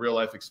 a real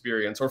life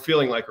experience or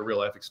feeling like a real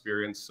life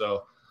experience.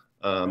 So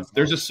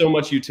there's just so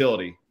much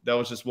utility. That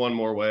was just one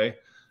more way.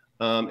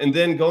 And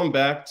then going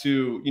back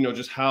to,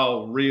 just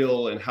how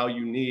real and how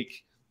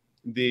unique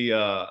these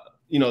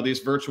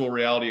virtual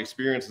reality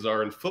experiences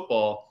are in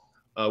football.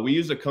 We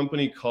use a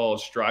company called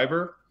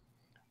Striver.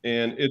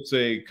 And it's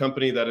a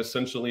company that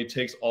essentially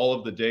takes all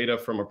of the data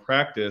from a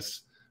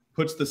practice,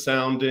 puts the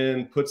sound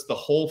in, puts the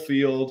whole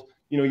field.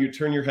 You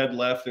turn your head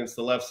left and it's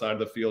the left side of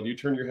the field. You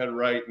turn your head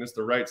right and it's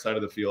the right side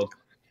of the field.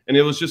 And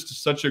it was just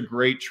such a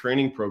great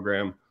training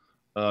program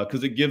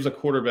because it gives a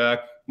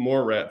quarterback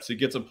more reps. It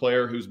gets a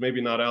player who's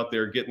maybe not out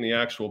there getting the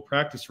actual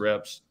practice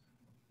reps,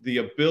 the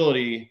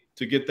ability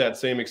to get that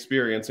same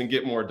experience and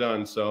get more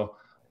done. So,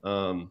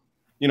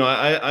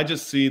 I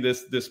just see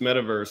this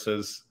metaverse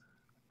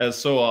as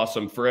so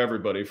awesome for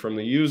everybody, from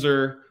the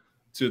user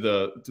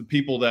to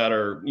people that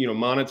are,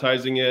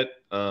 monetizing it.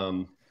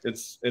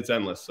 It's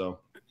endless. So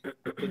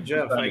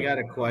Jeff, I got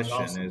a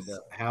question. Is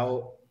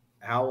how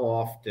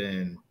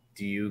often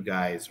do you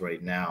guys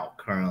right now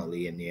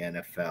currently in the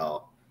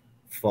NFL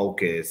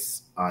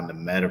focus on the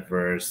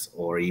metaverse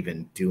or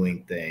even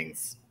doing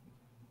things,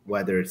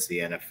 whether it's the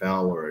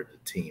NFL or the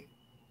team?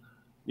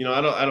 I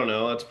don't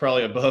know. That's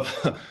probably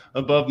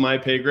above my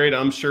pay grade.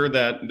 I'm sure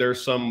that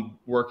there's some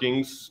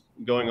workings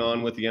going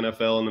on with the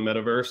NFL and the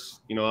metaverse.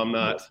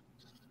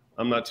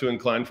 I'm not too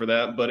inclined for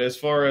that. But as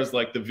far as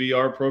like the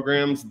VR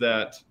programs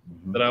that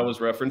I was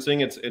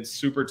referencing, it's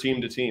super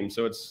team to team.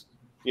 So it's,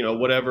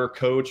 whatever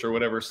coach or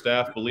whatever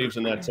staff believes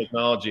in that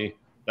technology,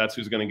 that's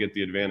who's going to get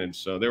the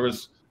advantage. So there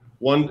was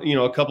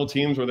a couple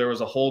teams where there was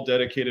a whole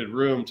dedicated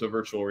room to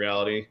virtual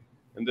reality.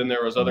 And then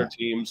there was other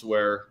teams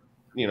where,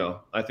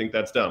 I think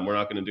that's dumb. We're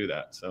not going to do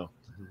that. So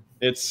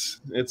it's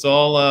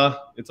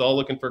all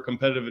looking for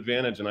competitive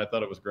advantage. And I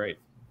thought it was great.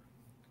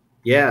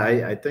 Yeah,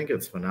 I think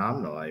it's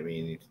phenomenal. I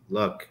mean,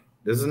 look,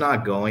 this is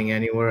not going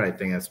anywhere. I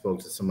think I spoke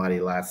to somebody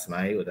last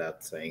night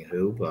without saying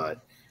who,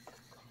 but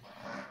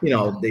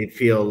they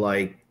feel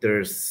like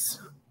there's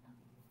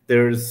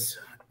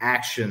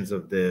actions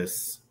of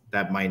this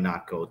that might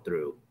not go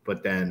through,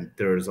 but then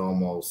there's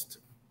almost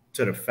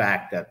to the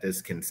fact that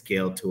this can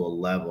scale to a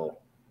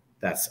level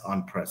that's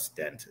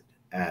unprecedented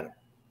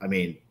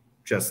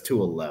just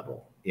to a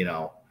level,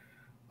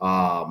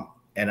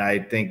 and I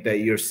think that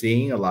you're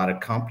seeing a lot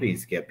of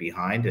companies get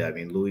behind it. I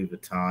mean, Louis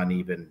Vuitton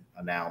even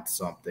announced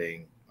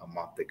something a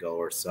month ago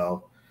or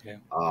so. Yeah.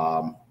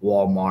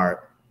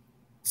 Walmart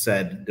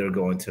said they're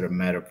going to the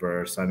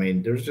metaverse. I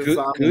mean, there's just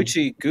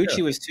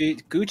Gucci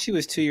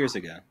was 2 years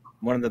ago.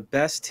 One of the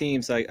best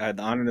teams I had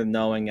the honor of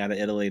knowing out of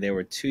Italy. They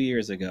were 2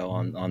 years ago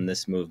on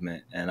this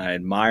movement, and I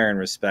admire and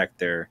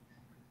respect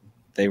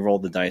they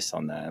rolled the dice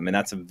on that. I mean,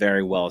 that's a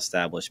very well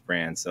established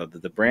brand. So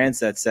the brands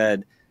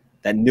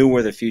that knew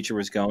where the future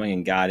was going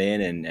and got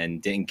in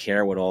and didn't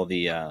care what all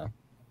the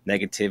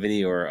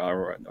negativity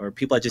or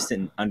people that just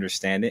didn't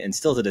understand it. And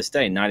still to this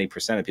day,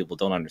 90% of people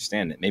don't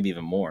understand it, maybe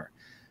even more.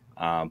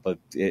 But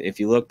if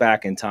you look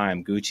back in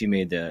time, Gucci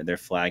made their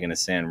flag in the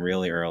sand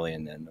really early,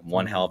 and then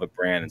one hell of a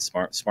brand and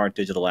smart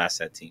digital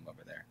asset team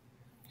over there.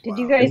 Did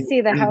you guys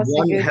see the House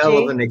of Gucci? One hell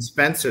of an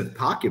expensive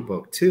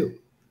pocketbook too.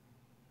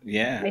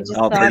 Yeah. I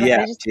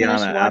just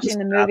finished watching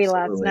the movie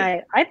last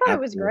night. I thought it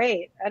was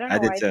great. I don't know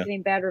why it's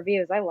getting bad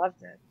reviews. I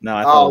loved it.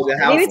 No,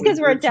 maybe it's because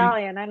we're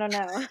Italian. I don't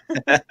know.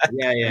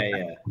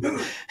 Yeah.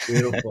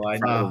 Beautiful. I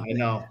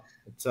know.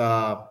 It's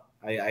I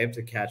have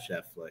to catch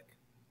that flick.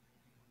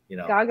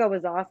 Gaga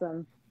was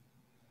awesome.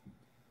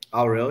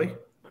 Oh, really?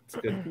 It's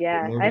good.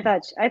 Yeah, I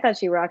thought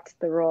she rocked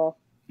the role.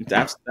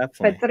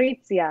 Definitely.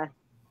 Patrizia.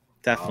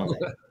 Definitely.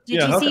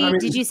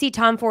 Did you see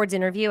Tom Ford's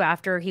interview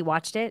after he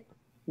watched it?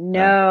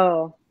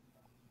 No.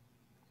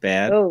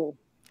 Bad. Oh.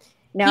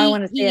 Now I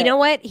want to see it. You know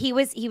what? He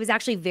was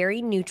actually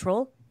very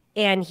neutral,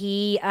 and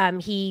he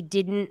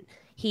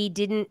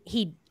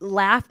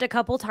laughed a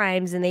couple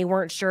times, and they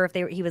weren't sure if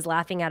he was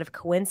laughing out of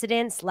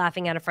coincidence,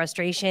 laughing out of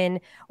frustration,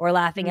 or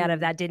laughing out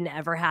of that didn't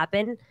ever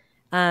happen.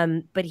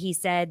 But he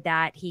said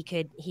that he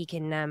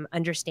can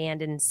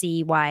understand and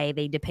see why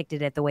they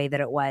depicted it the way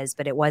that it was,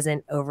 but it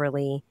wasn't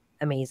overly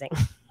amazing.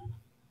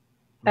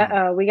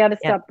 We got to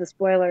stop the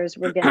spoilers.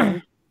 We're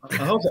getting.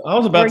 I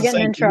was about to say, we're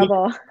getting in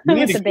trouble.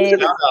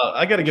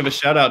 I got to give a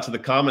shout out to the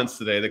comments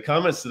today. The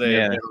comments today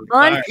have been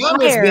on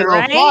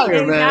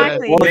fire, right?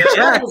 Exactly.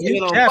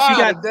 Well, Jeff, you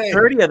got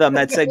 30 of them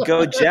that said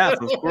 "Go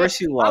Jeff." Of course,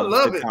 you love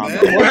the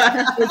comments.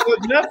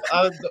 Jeff,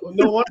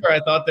 no wonder I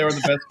thought they were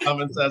the best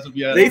comments as of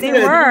yet. They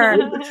were.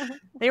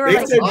 They were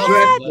like,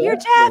 "You're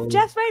Jeff.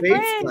 Jeff's my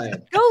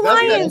friend. Go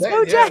Lions.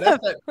 Go Jeff."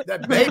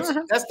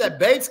 That's that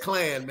Bates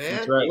clan, man.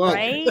 That's right.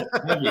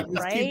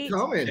 Right. Keep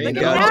coming. Look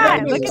at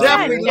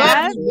that,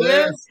 Jeff.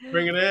 Yes,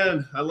 bring it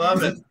in. I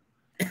love it.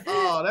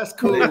 Oh, that's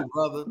cool,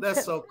 brother.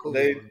 That's so cool.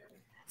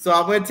 So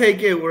I'm going to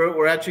take it.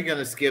 We're actually going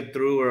to skip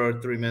through.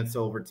 We're 3 minutes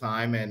over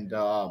time, and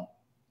we're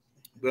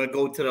going to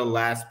go to the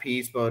last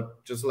piece.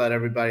 But just let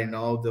everybody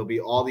know, there'll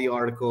be all the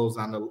articles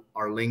on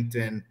our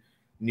LinkedIn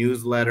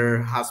newsletter,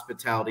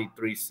 Hospitality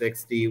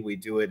 360. We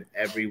do it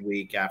every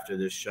week after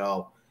this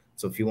show.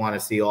 So if you want to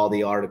see all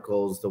the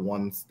articles, the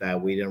ones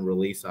that we didn't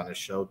release on the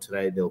show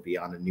today, they'll be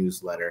on the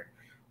newsletter.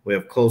 We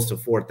have close to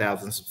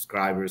 4,000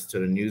 subscribers to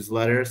the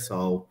newsletter,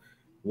 so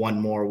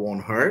one more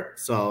won't hurt.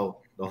 So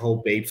the whole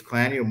Babes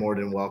clan, you're more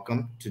than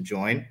welcome to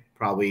join.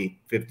 Probably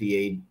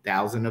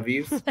 58,000 of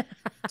you.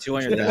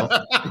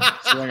 200,000.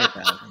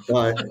 200,000.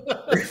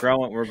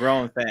 But We're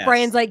growing fast.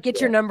 Brian's like,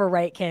 get your number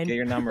right, Ken. Get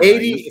your number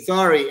 80. right.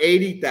 Sorry,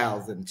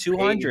 80,000.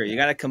 200. You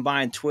got to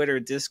combine Twitter,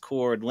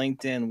 Discord,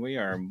 LinkedIn. We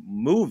are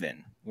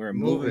moving. We're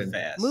moving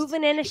fast.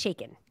 Moving and a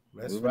shaking.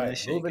 That's Moving right.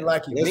 shaking. Moving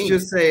like you Let's mean.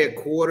 just say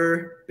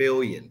 250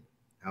 million.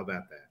 How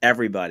about that?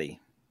 Everybody.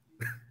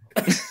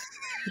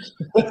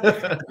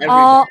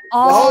 All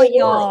whole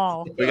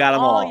y'all. We got them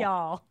all.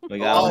 Y'all. We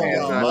got them all.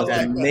 y'all. The most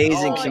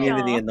amazing All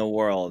community y'all. in the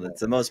world. It's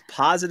the most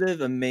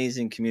positive,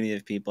 amazing community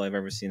of people I've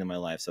ever seen in my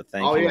life. So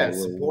thank you. Yeah,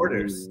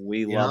 supporters.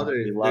 We love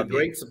they're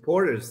great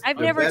supporters. I've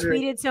They're never better.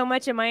 tweeted so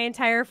much in my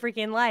entire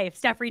freaking life.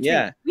 Steph, retweet.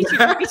 Yeah.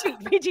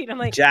 Retweet. I'm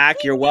like,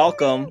 Jack, you're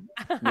welcome.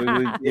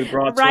 We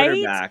brought Twitter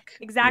Right? back.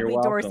 exactly,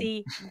 You're welcome.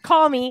 Dorsey.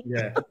 Call me.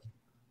 Yeah.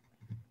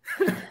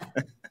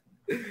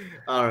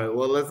 All right.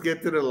 Well, let's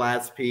get to the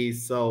last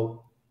piece.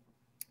 So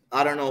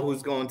I don't know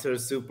who's going to the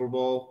Super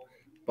Bowl,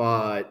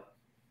 but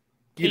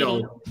you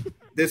know,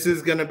 this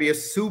is going to be a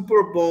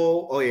Super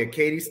Bowl. Oh yeah,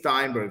 Katie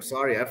Steinberg.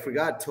 Sorry, I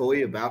forgot to tell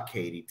you about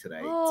Katie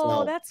today.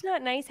 Oh, that's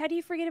not nice. How do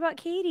you forget about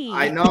Katie?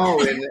 I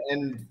know,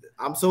 and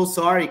I'm so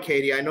sorry,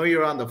 Katie. I know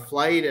you're on the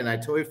flight, and I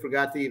totally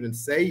forgot to even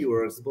say you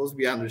were supposed to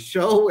be on the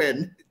show.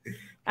 And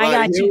I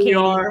got you, here we Katie.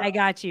 are. I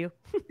got you.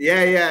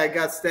 Yeah, I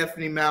got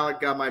Stephynie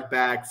Malik got my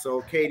back.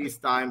 So Katie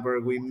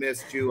Steinberg, we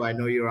missed you. I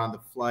know you're on the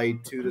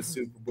flight to the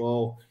Super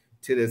Bowl,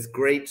 to this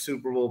great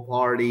Super Bowl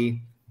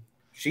party.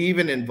 She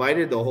even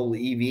invited the whole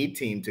EV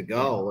team to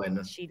go,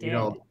 and She did. you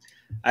know,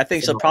 I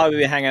think she'll probably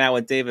be hanging out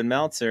with David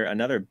Meltzer,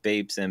 another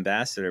Babes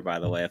ambassador, by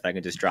the way, if I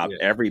can just drop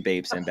every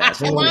Babes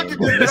ambassador.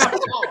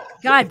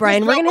 God,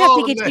 Brian, we're gonna have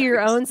to get to your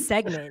own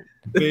segment.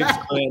 Babes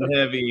clan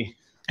heavy.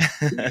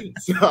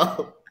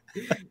 so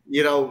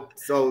you know,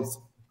 so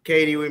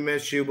Katie, we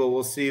miss you, but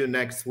we'll see you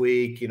next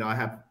week. You know,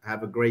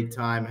 have a great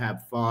time,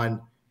 have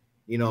fun.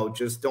 You know,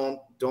 just don't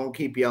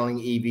keep yelling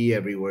EV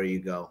everywhere you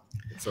go.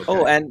 It's okay.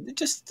 Oh, and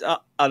just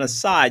on a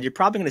side, you're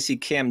probably going to see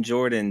Cam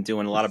Jordan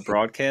doing a lot of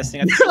broadcasting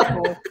at the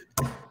Super Bowl.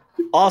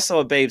 Also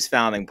a Babes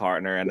founding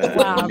partner and an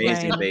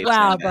amazing Brian. Babes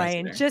Wow, ambassador.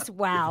 Brian. Just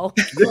wow.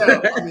 Yeah,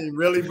 I mean,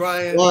 really,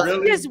 Brian? Well,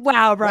 really? Just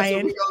wow, That's what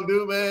Brian. we gonna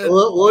do, man?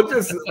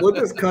 We'll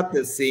just cut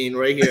this scene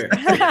right here.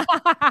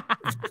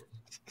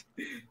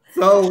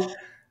 So,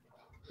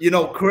 you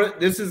know,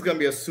 this is going to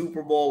be a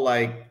Super Bowl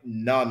like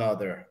none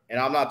other. And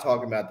I'm not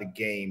talking about the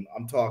game.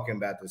 I'm talking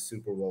about the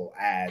Super Bowl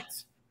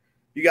ads.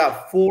 You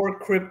got 4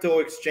 crypto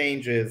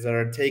exchanges that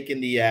are taking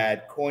the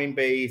ad: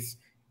 Coinbase,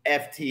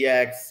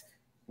 FTX.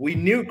 We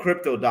knew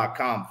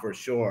Crypto.com for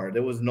sure.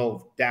 There was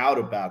no doubt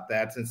about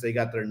that since they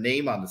got their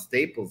name on the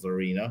Staples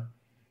Arena.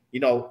 You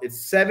know, it's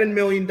 $7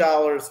 million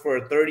for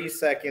a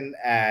 30-second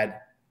ad.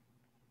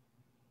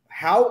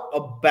 How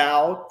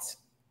about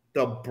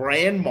the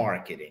brand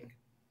marketing?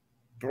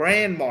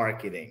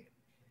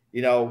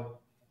 You know,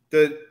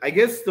 I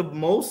guess the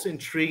most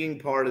intriguing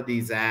part of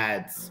these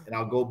ads, and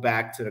I'll go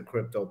back to the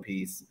crypto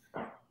piece,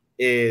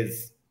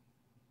 is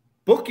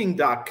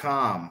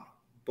Booking.com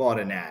bought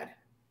an ad,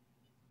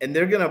 and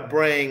they're gonna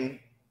bring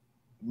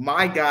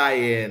my guy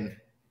in,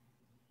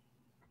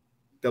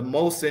 the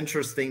most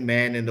interesting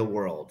man in the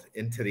world,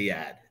 into the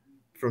ad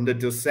from the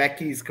Dos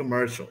Equis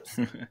commercials.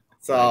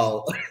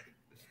 So.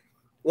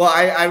 Well,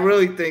 I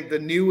really think the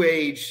new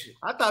age.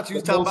 I thought you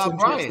was talking about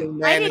Brian.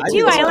 I did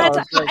too. I looked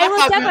up.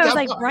 I was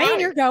like, Brian,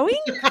 you're going?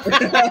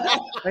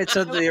 Wait,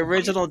 so the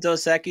original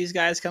Dos Equis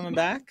guy is coming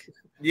back?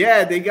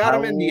 Yeah, they got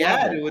him in the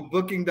ad with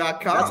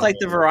Booking.com. That's like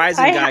the Verizon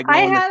guy. I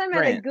going had him at a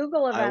print.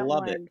 Google event I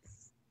love once it.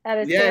 at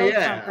a Yeah, sales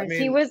yeah. conference. I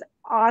He mean- was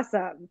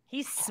awesome.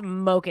 He's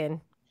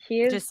smoking. He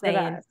is Just the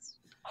saying. best.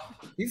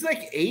 He's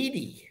like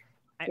 80.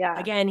 Yeah.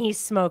 Again, he's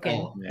smoking.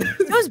 Oh, Yeah.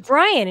 So is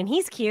Brian, and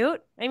he's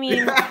cute. I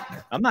mean,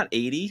 I'm not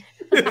 80.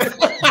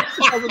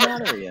 Doesn't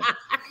matter yet.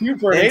 You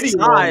for 81.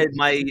 Inside,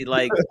 my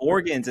like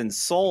organs and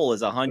soul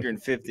is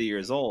 150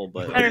 years old,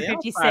 but on the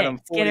 156. outside, I'm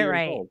 40 Get it years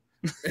right. old.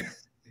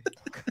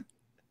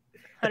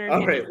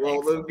 All right. Well,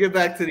 let's get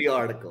back to the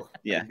article.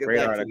 Yeah, Let's get great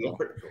back to the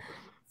article.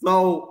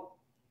 So,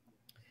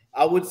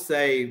 I would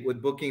say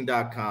with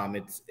Booking.com,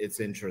 it's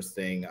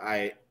interesting.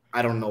 I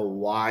don't know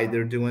why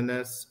they're doing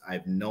this. I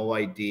have no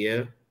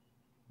idea.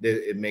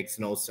 It makes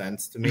no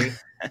sense to me.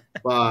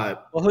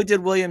 But Well, who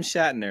did William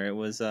Shatner? It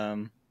was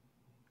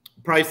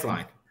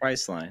Priceline.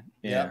 Priceline.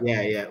 Yeah.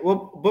 Yeah.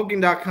 Well,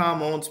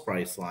 Booking.com owns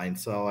Priceline,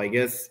 so I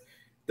guess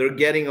they're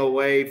getting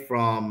away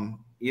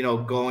from, you know,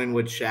 going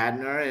with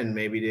Shatner, and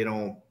maybe they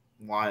don't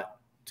want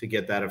to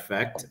get that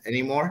effect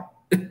anymore.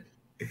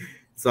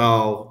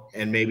 So,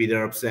 and maybe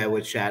they're upset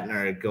with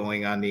Shatner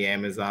going on the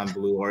Amazon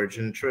Blue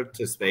Origin trip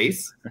to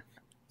space.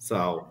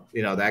 So,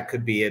 you know, that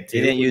could be it too.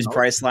 He didn't use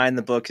Priceline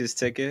to book his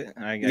ticket.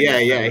 He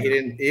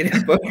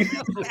didn't book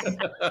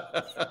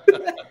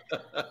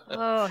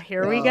Oh,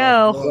 here we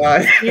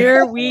go.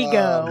 Here we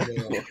go.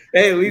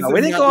 Hey, we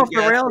didn't go off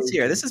the rails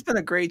here. This has been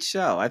a great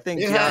show. I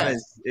think Gianna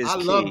is I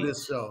key. love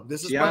this show.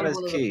 This is Gianna's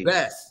probably one key. of the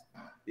best.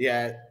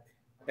 Yeah.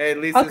 Hey, at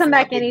least I'll come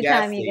back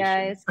anytime, you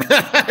guys.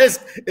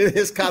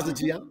 It's cause of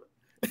Gianna.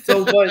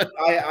 So, but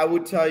I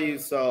would tell you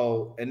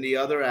so, and the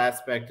other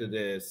aspect of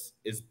this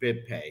is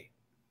BitPay.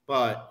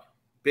 But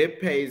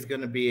BitPay is going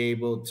to be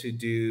able to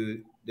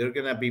do, they're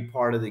going to be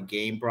part of the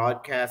game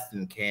broadcast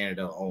in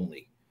Canada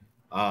only.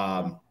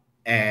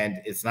 And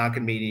it's not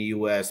going to be in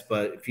the US,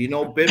 but if you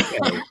know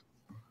BitPay,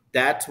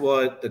 that's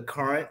what the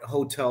current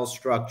hotel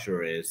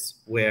structure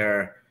is,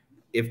 where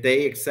if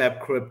they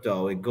accept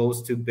crypto, it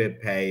goes to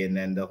BitPay and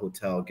then the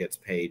hotel gets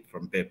paid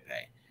from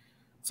BitPay.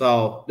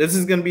 So this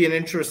is going to be an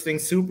interesting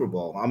Super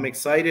Bowl. I'm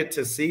excited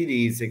to see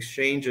these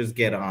exchanges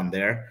get on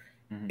there.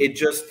 Mm-hmm. It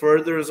just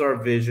furthers our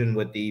vision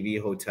with the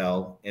EV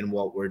Hotel and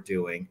what we're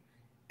doing.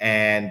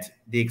 And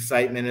the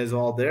excitement is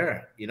all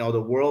there. You know, the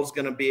world's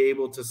going to be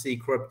able to see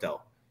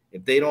crypto.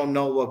 If they don't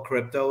know what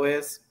crypto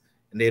is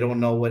and they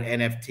don't know what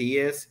NFT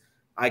is,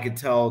 I could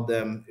tell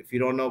them, if you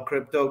don't know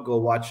crypto, go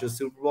watch the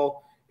Super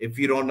Bowl. If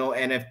you don't know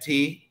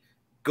NFT,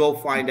 go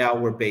find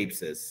out where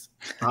Babes is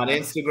on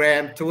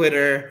Instagram,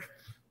 Twitter,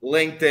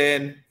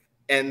 LinkedIn,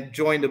 and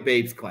join the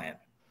Babes clan.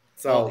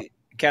 So, well,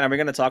 Ken, are we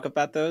going to talk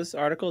about those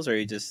articles, or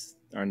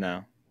no?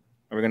 Are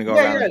we going to go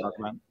around and talk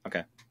about them?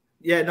 Okay.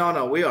 Yeah,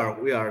 no, we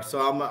are.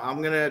 So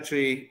I'm going to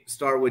actually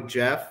start with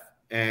Jeff.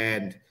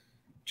 And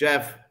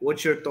Jeff,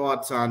 what's your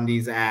thoughts on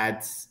these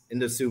ads in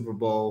the Super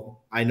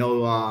Bowl? I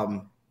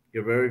know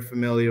you're very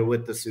familiar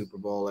with the Super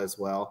Bowl as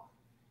well.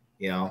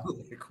 You know,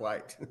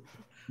 quite.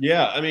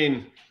 Yeah, I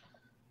mean,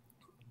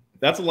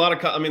 that's a lot of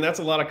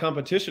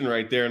competition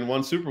right there in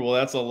one Super Bowl.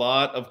 That's a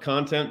lot of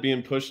content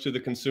being pushed to the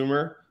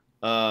consumer,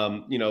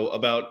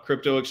 about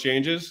crypto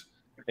exchanges.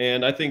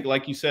 And I think,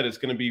 like you said, it's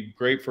going to be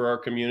great for our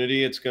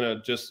community. It's going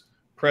to just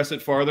press it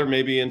farther,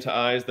 maybe into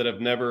eyes that have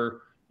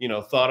never,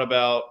 thought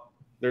about.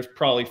 There's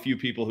probably few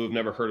people who have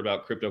never heard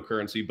about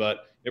cryptocurrency,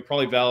 but it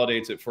probably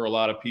validates it for a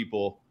lot of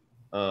people,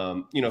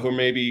 who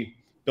maybe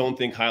don't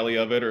think highly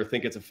of it or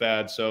think it's a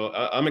fad. So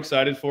I'm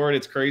excited for it.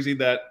 It's crazy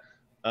that,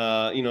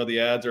 the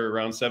ads are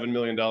around $7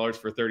 million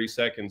for 30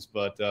 seconds,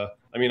 but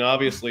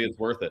obviously it's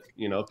worth it.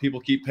 People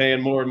keep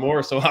paying more and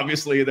more. So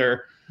obviously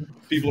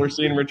people are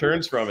seeing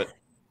returns from it.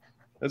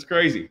 That's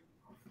crazy.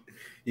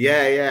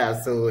 Yeah,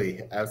 absolutely.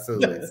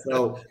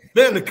 So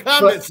man, the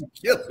comments are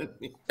killing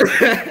me.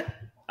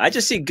 I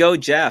just see "Go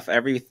Jeff"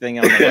 everything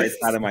on the right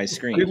side of my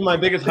screen. These are my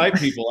biggest hype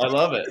people. I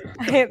love it.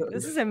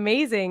 This is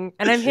amazing,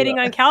 and I'm hitting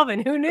on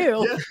Calvin. Who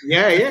knew?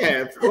 Yeah,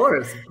 of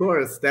course,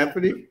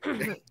 Stephynie.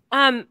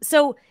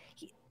 So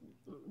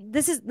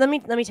this is let me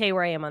tell you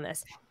where I am on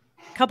this.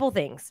 Couple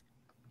things.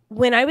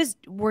 When I was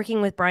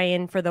working with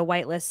Brian for the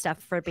whitelist stuff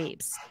for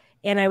Babes,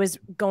 and I was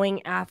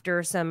going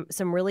after some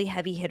really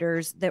heavy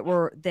hitters that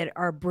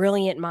are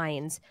brilliant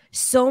minds,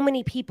 so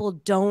many people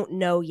don't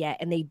know yet,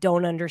 and they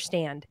don't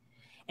understand.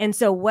 And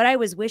so what I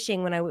was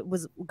wishing when I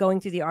was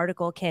going through the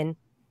article, Ken,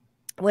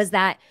 was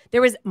that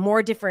there was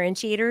more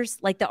differentiators.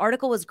 Like, the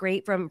article was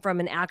great from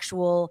an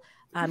actual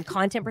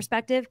content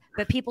perspective,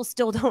 but people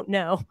still don't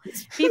know.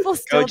 People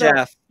still don't.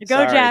 Jeff.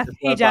 Go Jeff.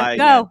 Hey, Jeff.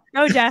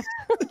 Go Jeff.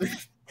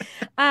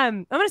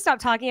 I'm going to stop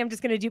talking. I'm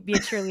just going to be a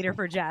cheerleader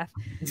for Jeff.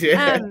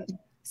 Yeah.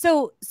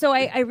 So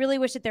I really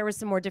wish that there was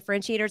some more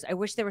differentiators. I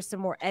wish there was some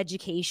more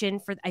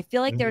education I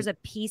feel like there's a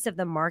piece of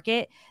the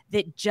market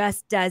that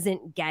just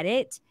doesn't get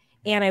it.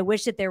 And I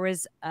wish that there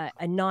was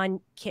a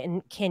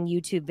non-Ken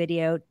YouTube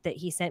video that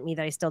he sent me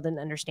that I still didn't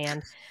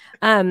understand.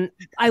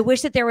 I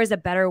wish that there was a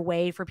better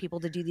way for people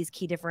to do these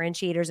key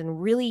differentiators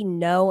and really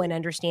know and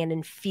understand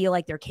and feel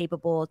like they're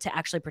capable to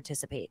actually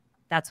participate.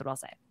 That's what I'll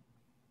say.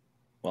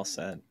 Well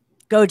said.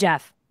 Go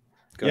Jeff.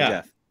 Go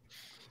Jeff.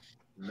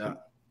 No,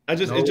 it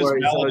just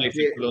validates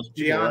it for those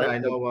people. Gianna,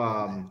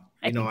 right?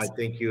 I know. I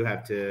think you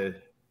have to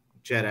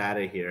jet out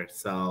of here.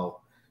 So.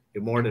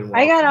 You're more than welcome.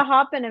 I gotta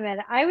hop in a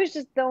minute.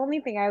 The only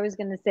thing I was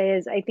gonna say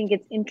is I think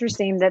it's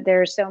interesting that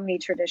there are so many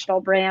traditional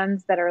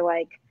brands that are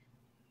like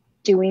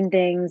doing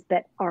things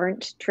that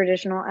aren't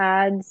traditional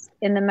ads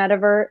in the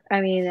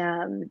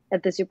metaverse.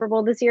 At the Super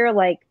Bowl this year,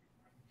 like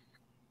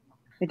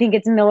I think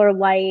it's Miller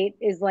Lite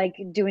is like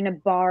doing a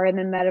bar in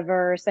the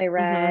metaverse. I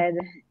read,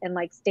 and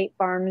like State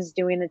Farm's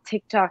doing a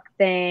TikTok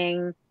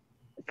thing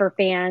for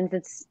fans.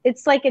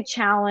 It's like a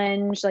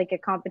challenge, like a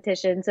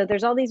competition. So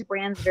there's all these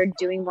brands that are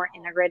doing more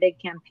integrated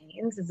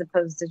campaigns as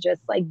opposed to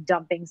just like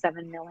dumping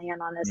 $7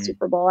 million on a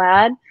Super Bowl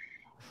ad.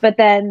 But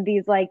then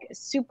these like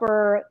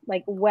super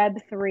like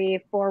Web3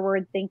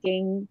 forward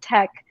thinking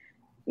tech,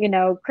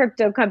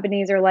 crypto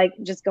companies are like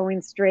just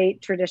going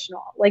straight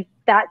traditional. Like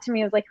that to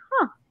me was like,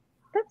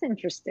 that's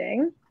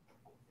interesting.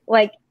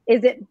 Like,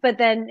 is it? But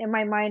then in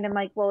my mind, I'm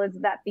like, well, is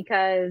that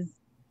because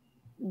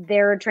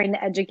they're trying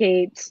to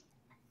educate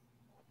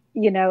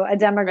a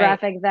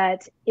demographic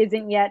that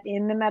isn't yet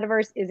in the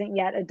metaverse, isn't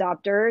yet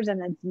adopters,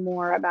 and it's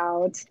more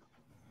about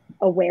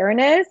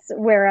awareness,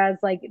 whereas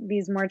like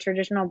these more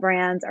traditional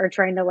brands are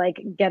trying to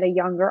like get a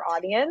younger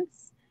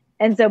audience.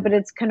 And so, but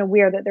it's kind of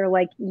weird that they're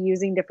like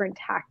using different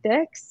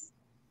tactics.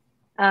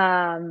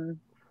 So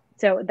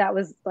that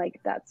was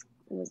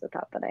a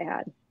thought that I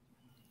had.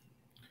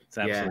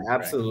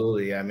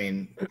 Absolutely. I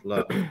mean,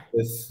 look,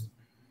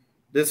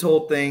 this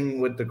whole thing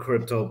with the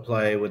crypto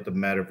play, with the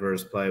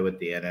metaverse play, with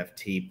the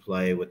NFT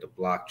play, with the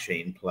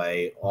blockchain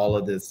play, all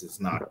of this is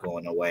not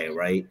going away,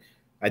 right?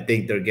 I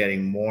think they're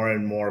getting more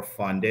and more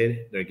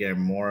funded. They're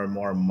getting more and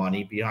more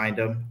money behind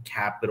them.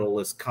 Capital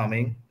is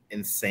coming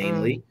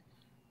insanely.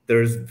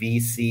 There's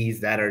VCs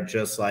that are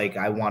just like,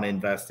 I want to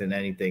invest in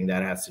anything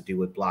that has to do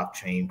with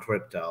blockchain,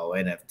 crypto,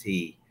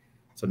 NFT.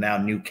 So now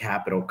new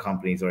capital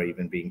companies are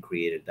even being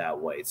created that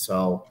way.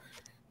 So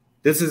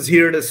this is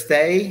here to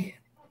stay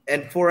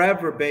and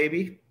forever,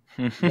 baby.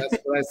 That's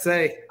what I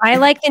say. I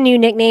like the new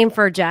nickname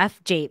for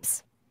Jeff,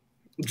 Japes.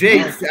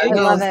 Japes. I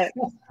love it.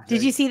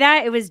 Did you see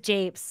that? It was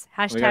Japes.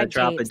 Hashtag we gotta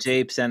drop Japes. a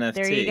Japes NFT.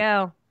 There you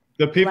go.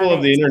 The people Love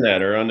of the it.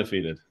 internet are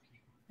undefeated.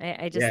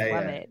 I just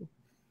love it.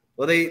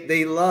 Well,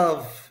 they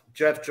love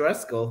Jeff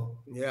Driscoll.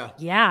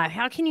 Yeah.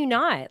 How can you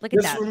not? Look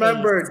at that. Just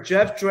remember, face.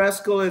 Jeff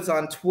Driscoll is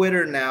on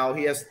Twitter now.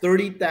 He has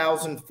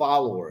 30,000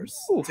 followers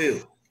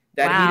too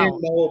that he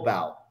didn't know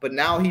about, but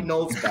now he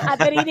knows about.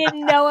 That he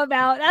didn't know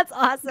about. That's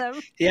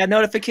awesome. He had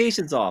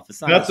notifications off.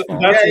 It's not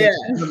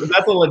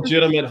That's a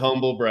legitimate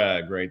humble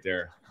brag right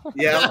there.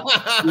 Yeah.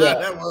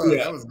 That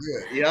was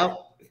good. Yep.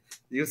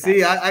 You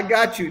see, I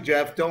got you,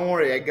 Jeff. Don't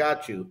worry, I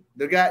got you.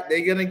 They're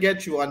gonna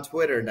get you on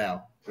Twitter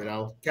now.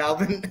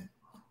 Calvin.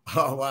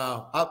 Oh,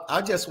 wow.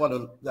 I just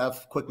want to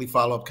quickly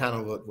follow up kind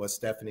of what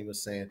Stephynie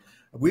was saying.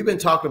 We've been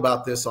talking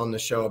about this on the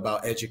show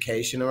about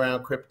education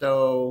around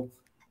crypto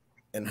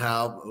and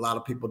how a lot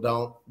of people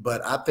don't.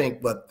 But I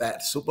think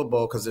that Super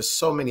Bowl, because there's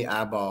so many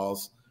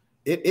eyeballs,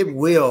 it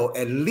will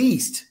at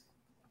least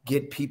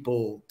get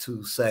people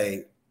to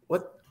say,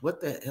 what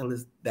the hell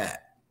is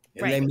that?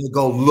 And they may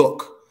go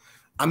look.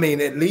 I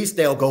mean, at least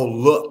they'll go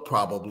look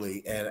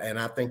probably. And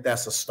I think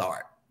that's a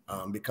start.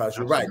 Because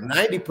you're right,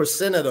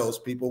 90% of those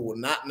people will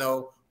not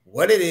know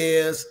what it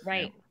is.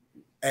 Right.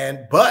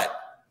 But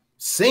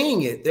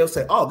seeing it, they'll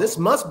say, "Oh, this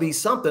must be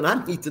something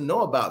I need to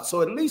know about."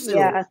 So at least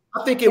I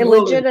think it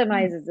will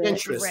legitimizes it.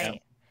 Interest,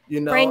 right.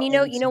 Brian,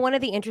 one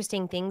of the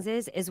interesting things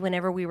is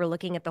whenever we were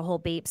looking at the whole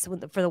BAPES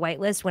for the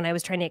whitelist, when I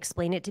was trying to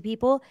explain it to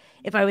people,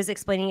 if I was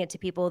explaining it to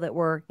people that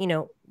were,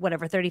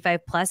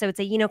 35 plus, I would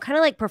say, kind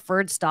of like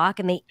preferred stock,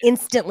 and they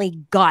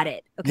instantly got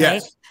it. Okay.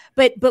 Yes.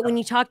 But when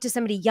you talk to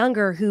somebody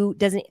younger who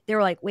doesn't, they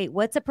were like, wait,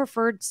 what's a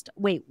preferred?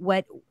 Wait,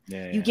 what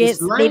you get?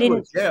 They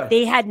didn't,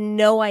 they had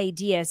no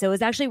idea. So it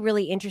was actually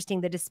really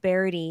interesting, the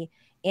disparity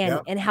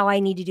and how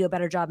I need to do a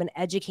better job in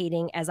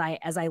educating as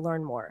I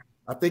learn more.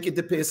 I think it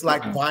depends. It's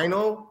like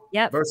vinyl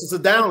versus a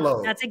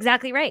download. That's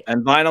exactly right.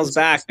 And vinyl's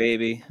back,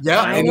 baby.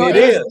 Yeah, and it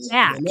is.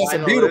 Back. And that's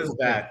Vinyl a beautiful is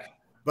back.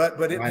 But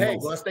hey,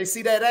 once they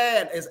see that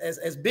ad,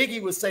 as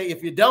Biggie would say,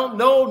 if you don't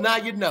know, now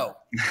you know.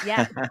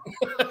 Yeah.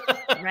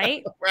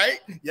 Right? Right?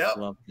 Yep.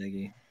 Love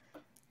Biggie.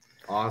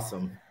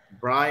 Awesome.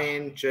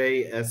 Brian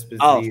J. Esposito.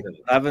 Oh,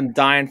 I've been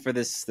dying for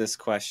this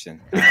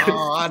question.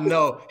 Oh, I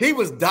know. He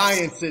was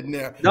dying sitting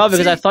there. No,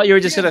 because I thought you were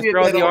just going to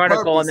throw the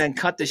article and then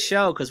cut the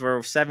show because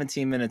we're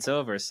 17 minutes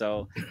over.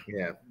 So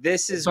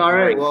this is all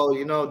right. Well,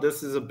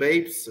 this is a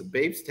Babes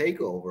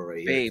takeover right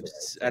here.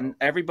 Babes. And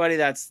everybody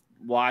that's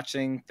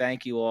watching,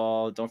 thank you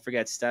all. Don't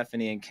forget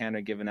Stephynie and Ken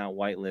are giving out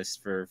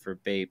whitelists for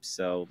Babes.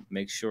 So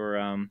make sure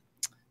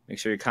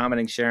you're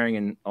commenting, sharing,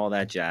 and all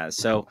that jazz.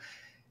 So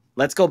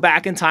let's go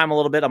back in time a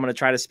little bit. I'm going to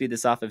try to speed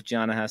this off if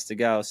Gianna has to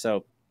go.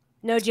 So,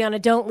 no, Gianna,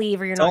 don't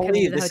leave, or you're not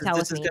coming to the hotel with me.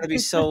 This is going to be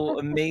so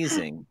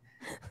amazing.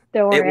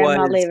 Don't worry, I'm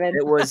not leaving.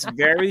 It was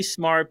very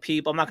smart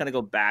people. I'm not going to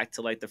go back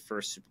to like the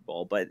first Super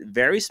Bowl, but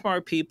very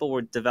smart people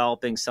were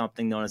developing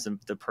something known as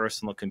the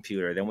personal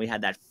computer. Then we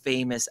had that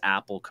famous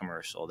Apple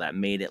commercial that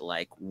made it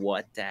like,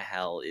 what the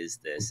hell is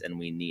this? And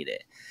we need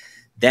it.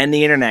 Then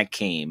the internet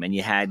came, and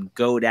you had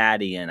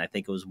GoDaddy, and I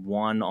think it was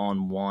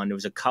 1-on-1. There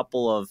was a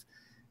couple of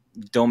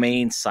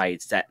domain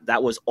sites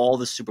that was all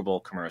the Super Bowl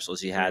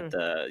commercials. You had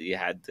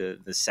the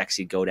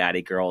sexy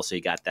GoDaddy girl, so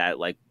you got that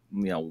like,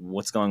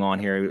 what's going on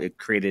here. It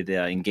created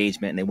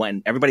engagement,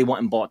 and everybody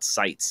went and bought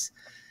sites.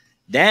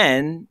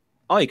 Then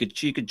you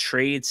could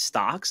trade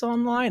stocks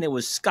online. It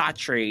was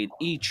Scottrade,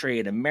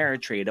 E-Trade,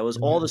 Ameritrade. It was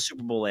all the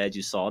Super Bowl ads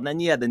you saw. And then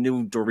you had the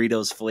new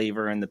Doritos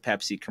flavor and the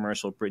Pepsi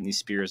commercial, Britney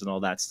Spears and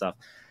all that stuff.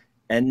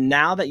 And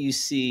now that you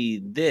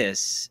see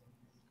this,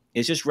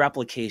 it's just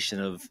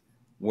replication of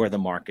where the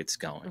market's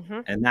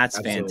going. And that's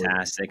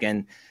fantastic.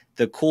 And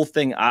the cool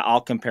thing,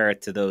 I'll compare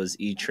it to those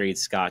E-Trade,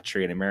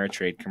 Scottrade,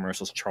 Ameritrade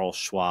commercials, Charles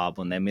Schwab.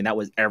 That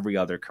was every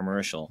other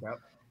commercial.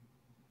 Yep.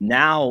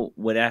 Now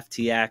with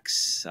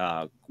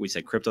FTX, we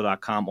said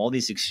Crypto.com, all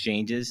these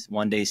exchanges,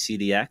 One Day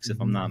CDX, if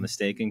I'm not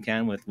mistaken,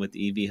 Ken, with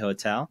EV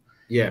Hotel.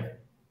 Yeah.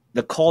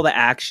 The call to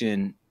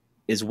action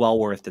is well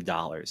worth the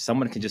dollars.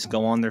 Someone can just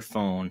go on their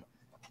phone,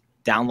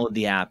 download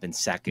the app in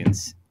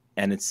seconds,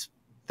 and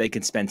they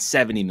can spend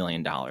 $70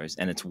 million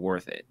and it's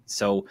worth it.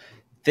 So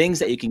things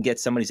that you can get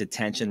somebody's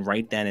attention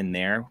right then and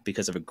there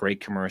because of a great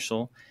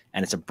commercial,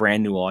 and it's a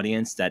brand new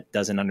audience that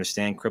doesn't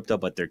understand crypto,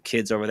 but their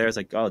kids over there is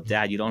like, oh,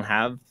 Dad, you don't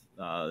have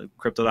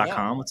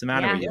crypto.com? What's the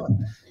matter with you?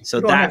 So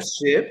that's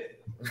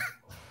shit.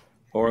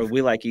 Or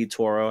we like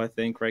eToro, I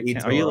think, right?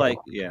 eToro. Are you like?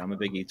 Yeah, I'm a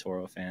big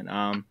eToro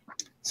fan.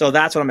 So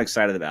that's what I'm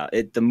excited about.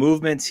 The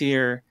movement's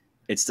here.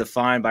 It's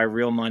defined by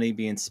real money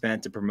being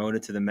spent to promote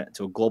it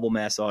to a global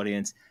mass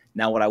audience.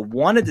 Now, what I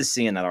wanted to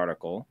see in that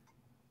article,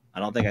 I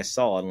don't think I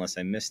saw it unless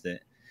I missed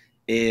it,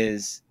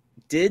 is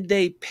did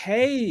they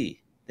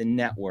pay the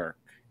network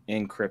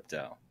in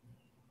crypto?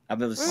 I've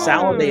been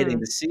salivating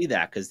to see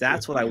that because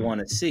that's what I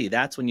want to see.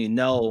 That's when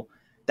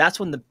that's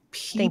when the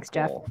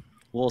people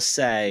will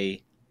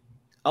say,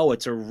 oh,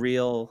 it's a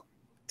real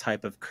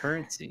type of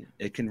currency.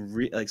 It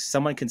can like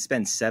someone can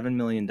spend $7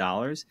 million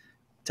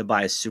to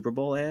buy a Super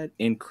Bowl ad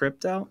in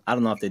crypto. I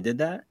don't know if they did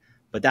that,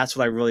 but that's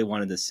what I really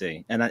wanted to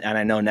see. And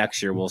I know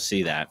next year we'll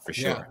see that for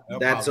sure. Yeah,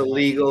 that's a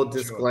legal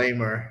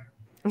disclaimer.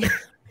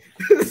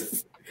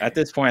 At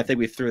this point, I think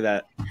we threw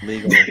that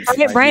legal.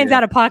 Brian's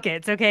out of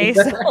pockets. Okay,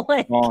 so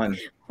like,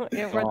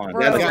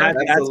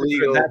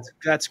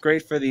 that's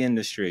great for the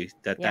industry.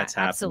 That's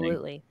happening.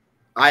 Absolutely.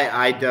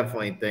 I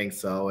definitely think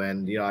so.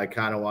 And, I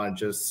kind of want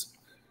to just,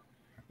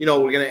 we're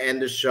going to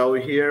end the show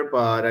here,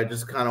 but I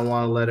just kind of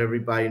want to let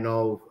everybody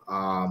know,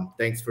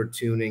 thanks for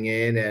tuning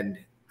in. And,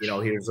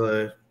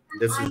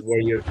 this is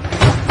where you're.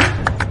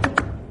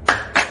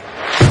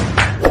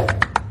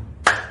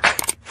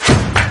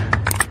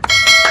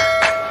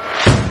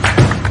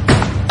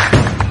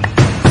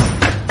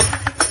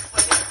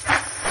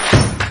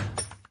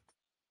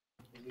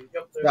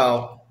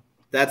 So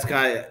that's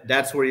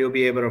where you'll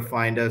be able to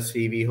find us,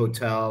 EV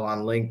Hotel,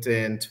 on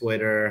LinkedIn,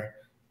 Twitter,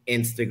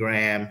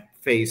 Instagram,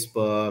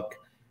 Facebook.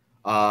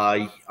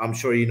 I'm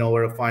sure you know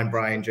where to find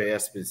Brian J.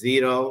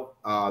 Esposito.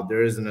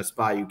 There isn't a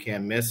spot you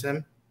can't miss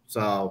him.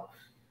 So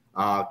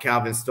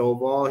Calvin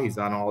Stovall, he's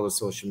on all the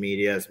social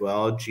media as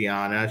well.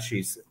 Gianna,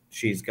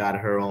 she's got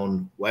her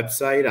own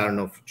website. I don't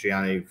know if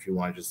Gianna, if you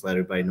want to just let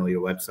everybody know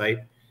your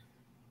website.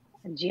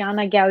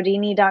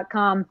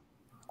 GiannaGaudini.com.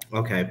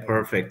 Okay,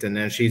 perfect. And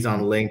then she's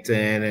on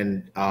LinkedIn,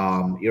 and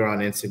you're on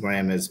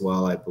Instagram as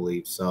well, I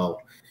believe. So,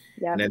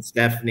 yeah. And then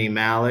Stephynie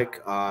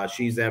Malik,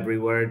 she's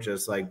everywhere,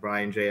 just like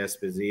Brian J.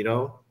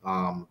 Esposito.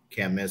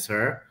 Can't miss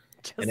her.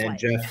 And then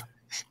Jeff,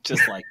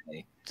 just like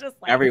me,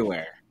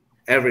 everywhere.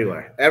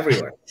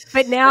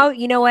 But now,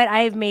 you know what?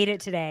 I have made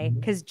it today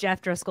because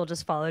Jeff Driscoll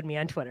just followed me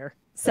on Twitter.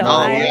 So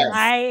I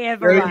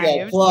have arrived.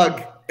 There you go.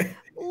 Plug.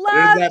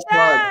 Love Jeff.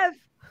 Plug.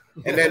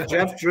 And then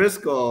Jeff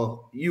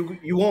Driscoll, you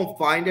won't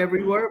find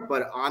everywhere,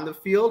 but on the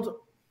field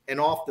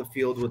and off the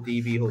field with the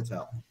EV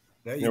Hotel.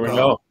 There we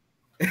go.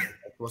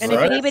 And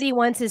if anybody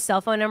wants his cell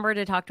phone number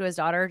to talk to his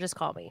daughter, just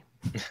call me.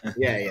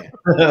 Yeah.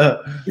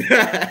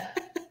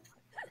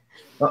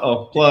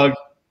 Plug.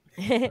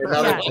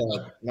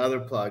 Another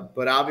plug.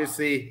 But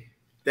obviously,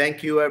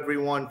 thank you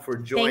everyone for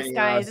joining us. Thanks,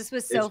 guys. This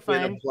was so fun.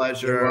 It's been a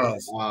pleasure.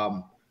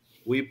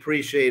 We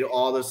appreciate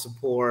all the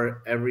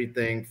support,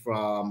 everything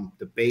from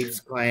the Bates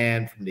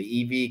clan, from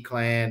the EV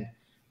clan,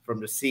 from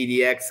the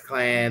CDX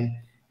clan,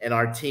 and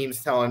our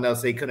team's telling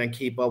us they couldn't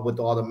keep up with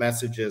all the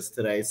messages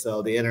today.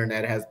 So the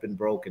internet has been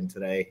broken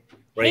today.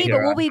 But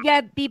we'll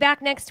be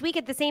back next week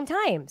at the same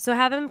time. So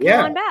have him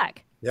come on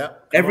back. Yeah.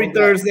 Every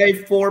Thursday,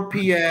 4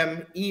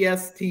 p.m.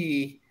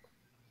 EST.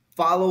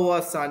 Follow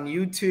us on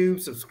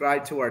YouTube.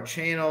 Subscribe to our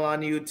channel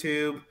on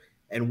YouTube.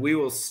 And we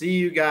will see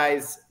you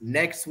guys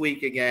next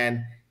week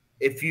again.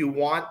 If you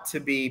want to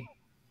be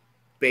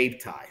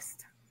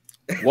baptized.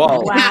 Whoa.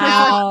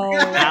 Wow.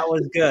 That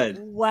was good.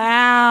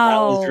 Wow.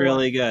 That was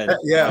really good.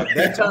 Yeah,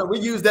 that term, we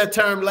used that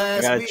term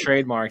last week. Week.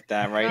 Trademark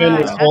that right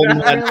now.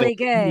 That's really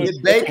good.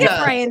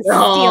 Brian's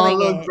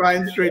stealing it.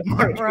 Brian's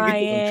trademarking.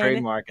 Brian.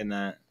 Trademarking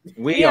that.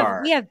 We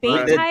have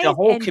Bapetized. The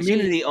whole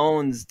community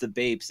owns the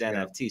Bapes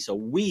NFT. So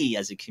we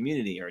as a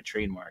community are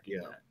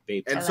trademarking that.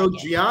 Bapes. And so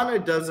Gianna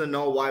doesn't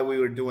know why we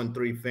were doing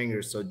 3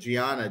 fingers. So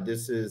Gianna,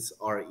 this is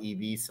our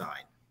EV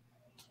sign.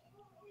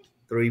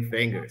 3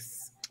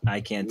 fingers. I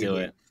can't do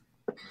it.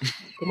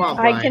 Come on,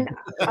 Brian.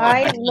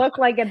 I look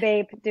like a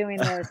babe doing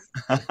this.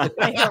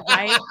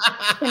 Right?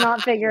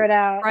 Cannot figure it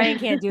out. Brian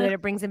can't do it.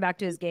 It brings him back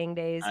to his gang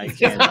days. I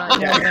can't.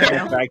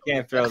 I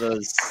can't throw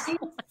those.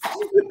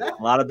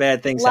 A lot of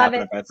bad things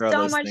happen if I throw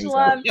those things. So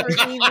much love for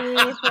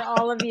EV, for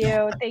all of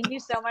you. Thank you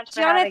so much,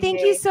 Gianna.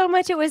 Thank you so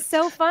much. It was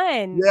so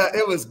fun. Yeah,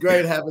 it was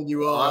great having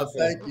you on. Awesome.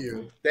 Thank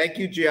you. Thank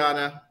you,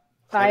 Gianna.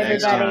 Bye,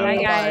 everybody.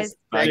 Bye, guys.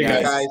 Bye,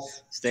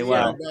 guys. Stay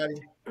well. Everybody.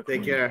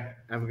 Take care.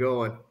 Have a good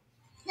one.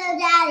 So,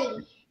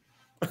 Daddy.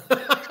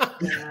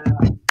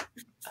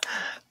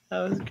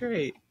 That was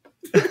great.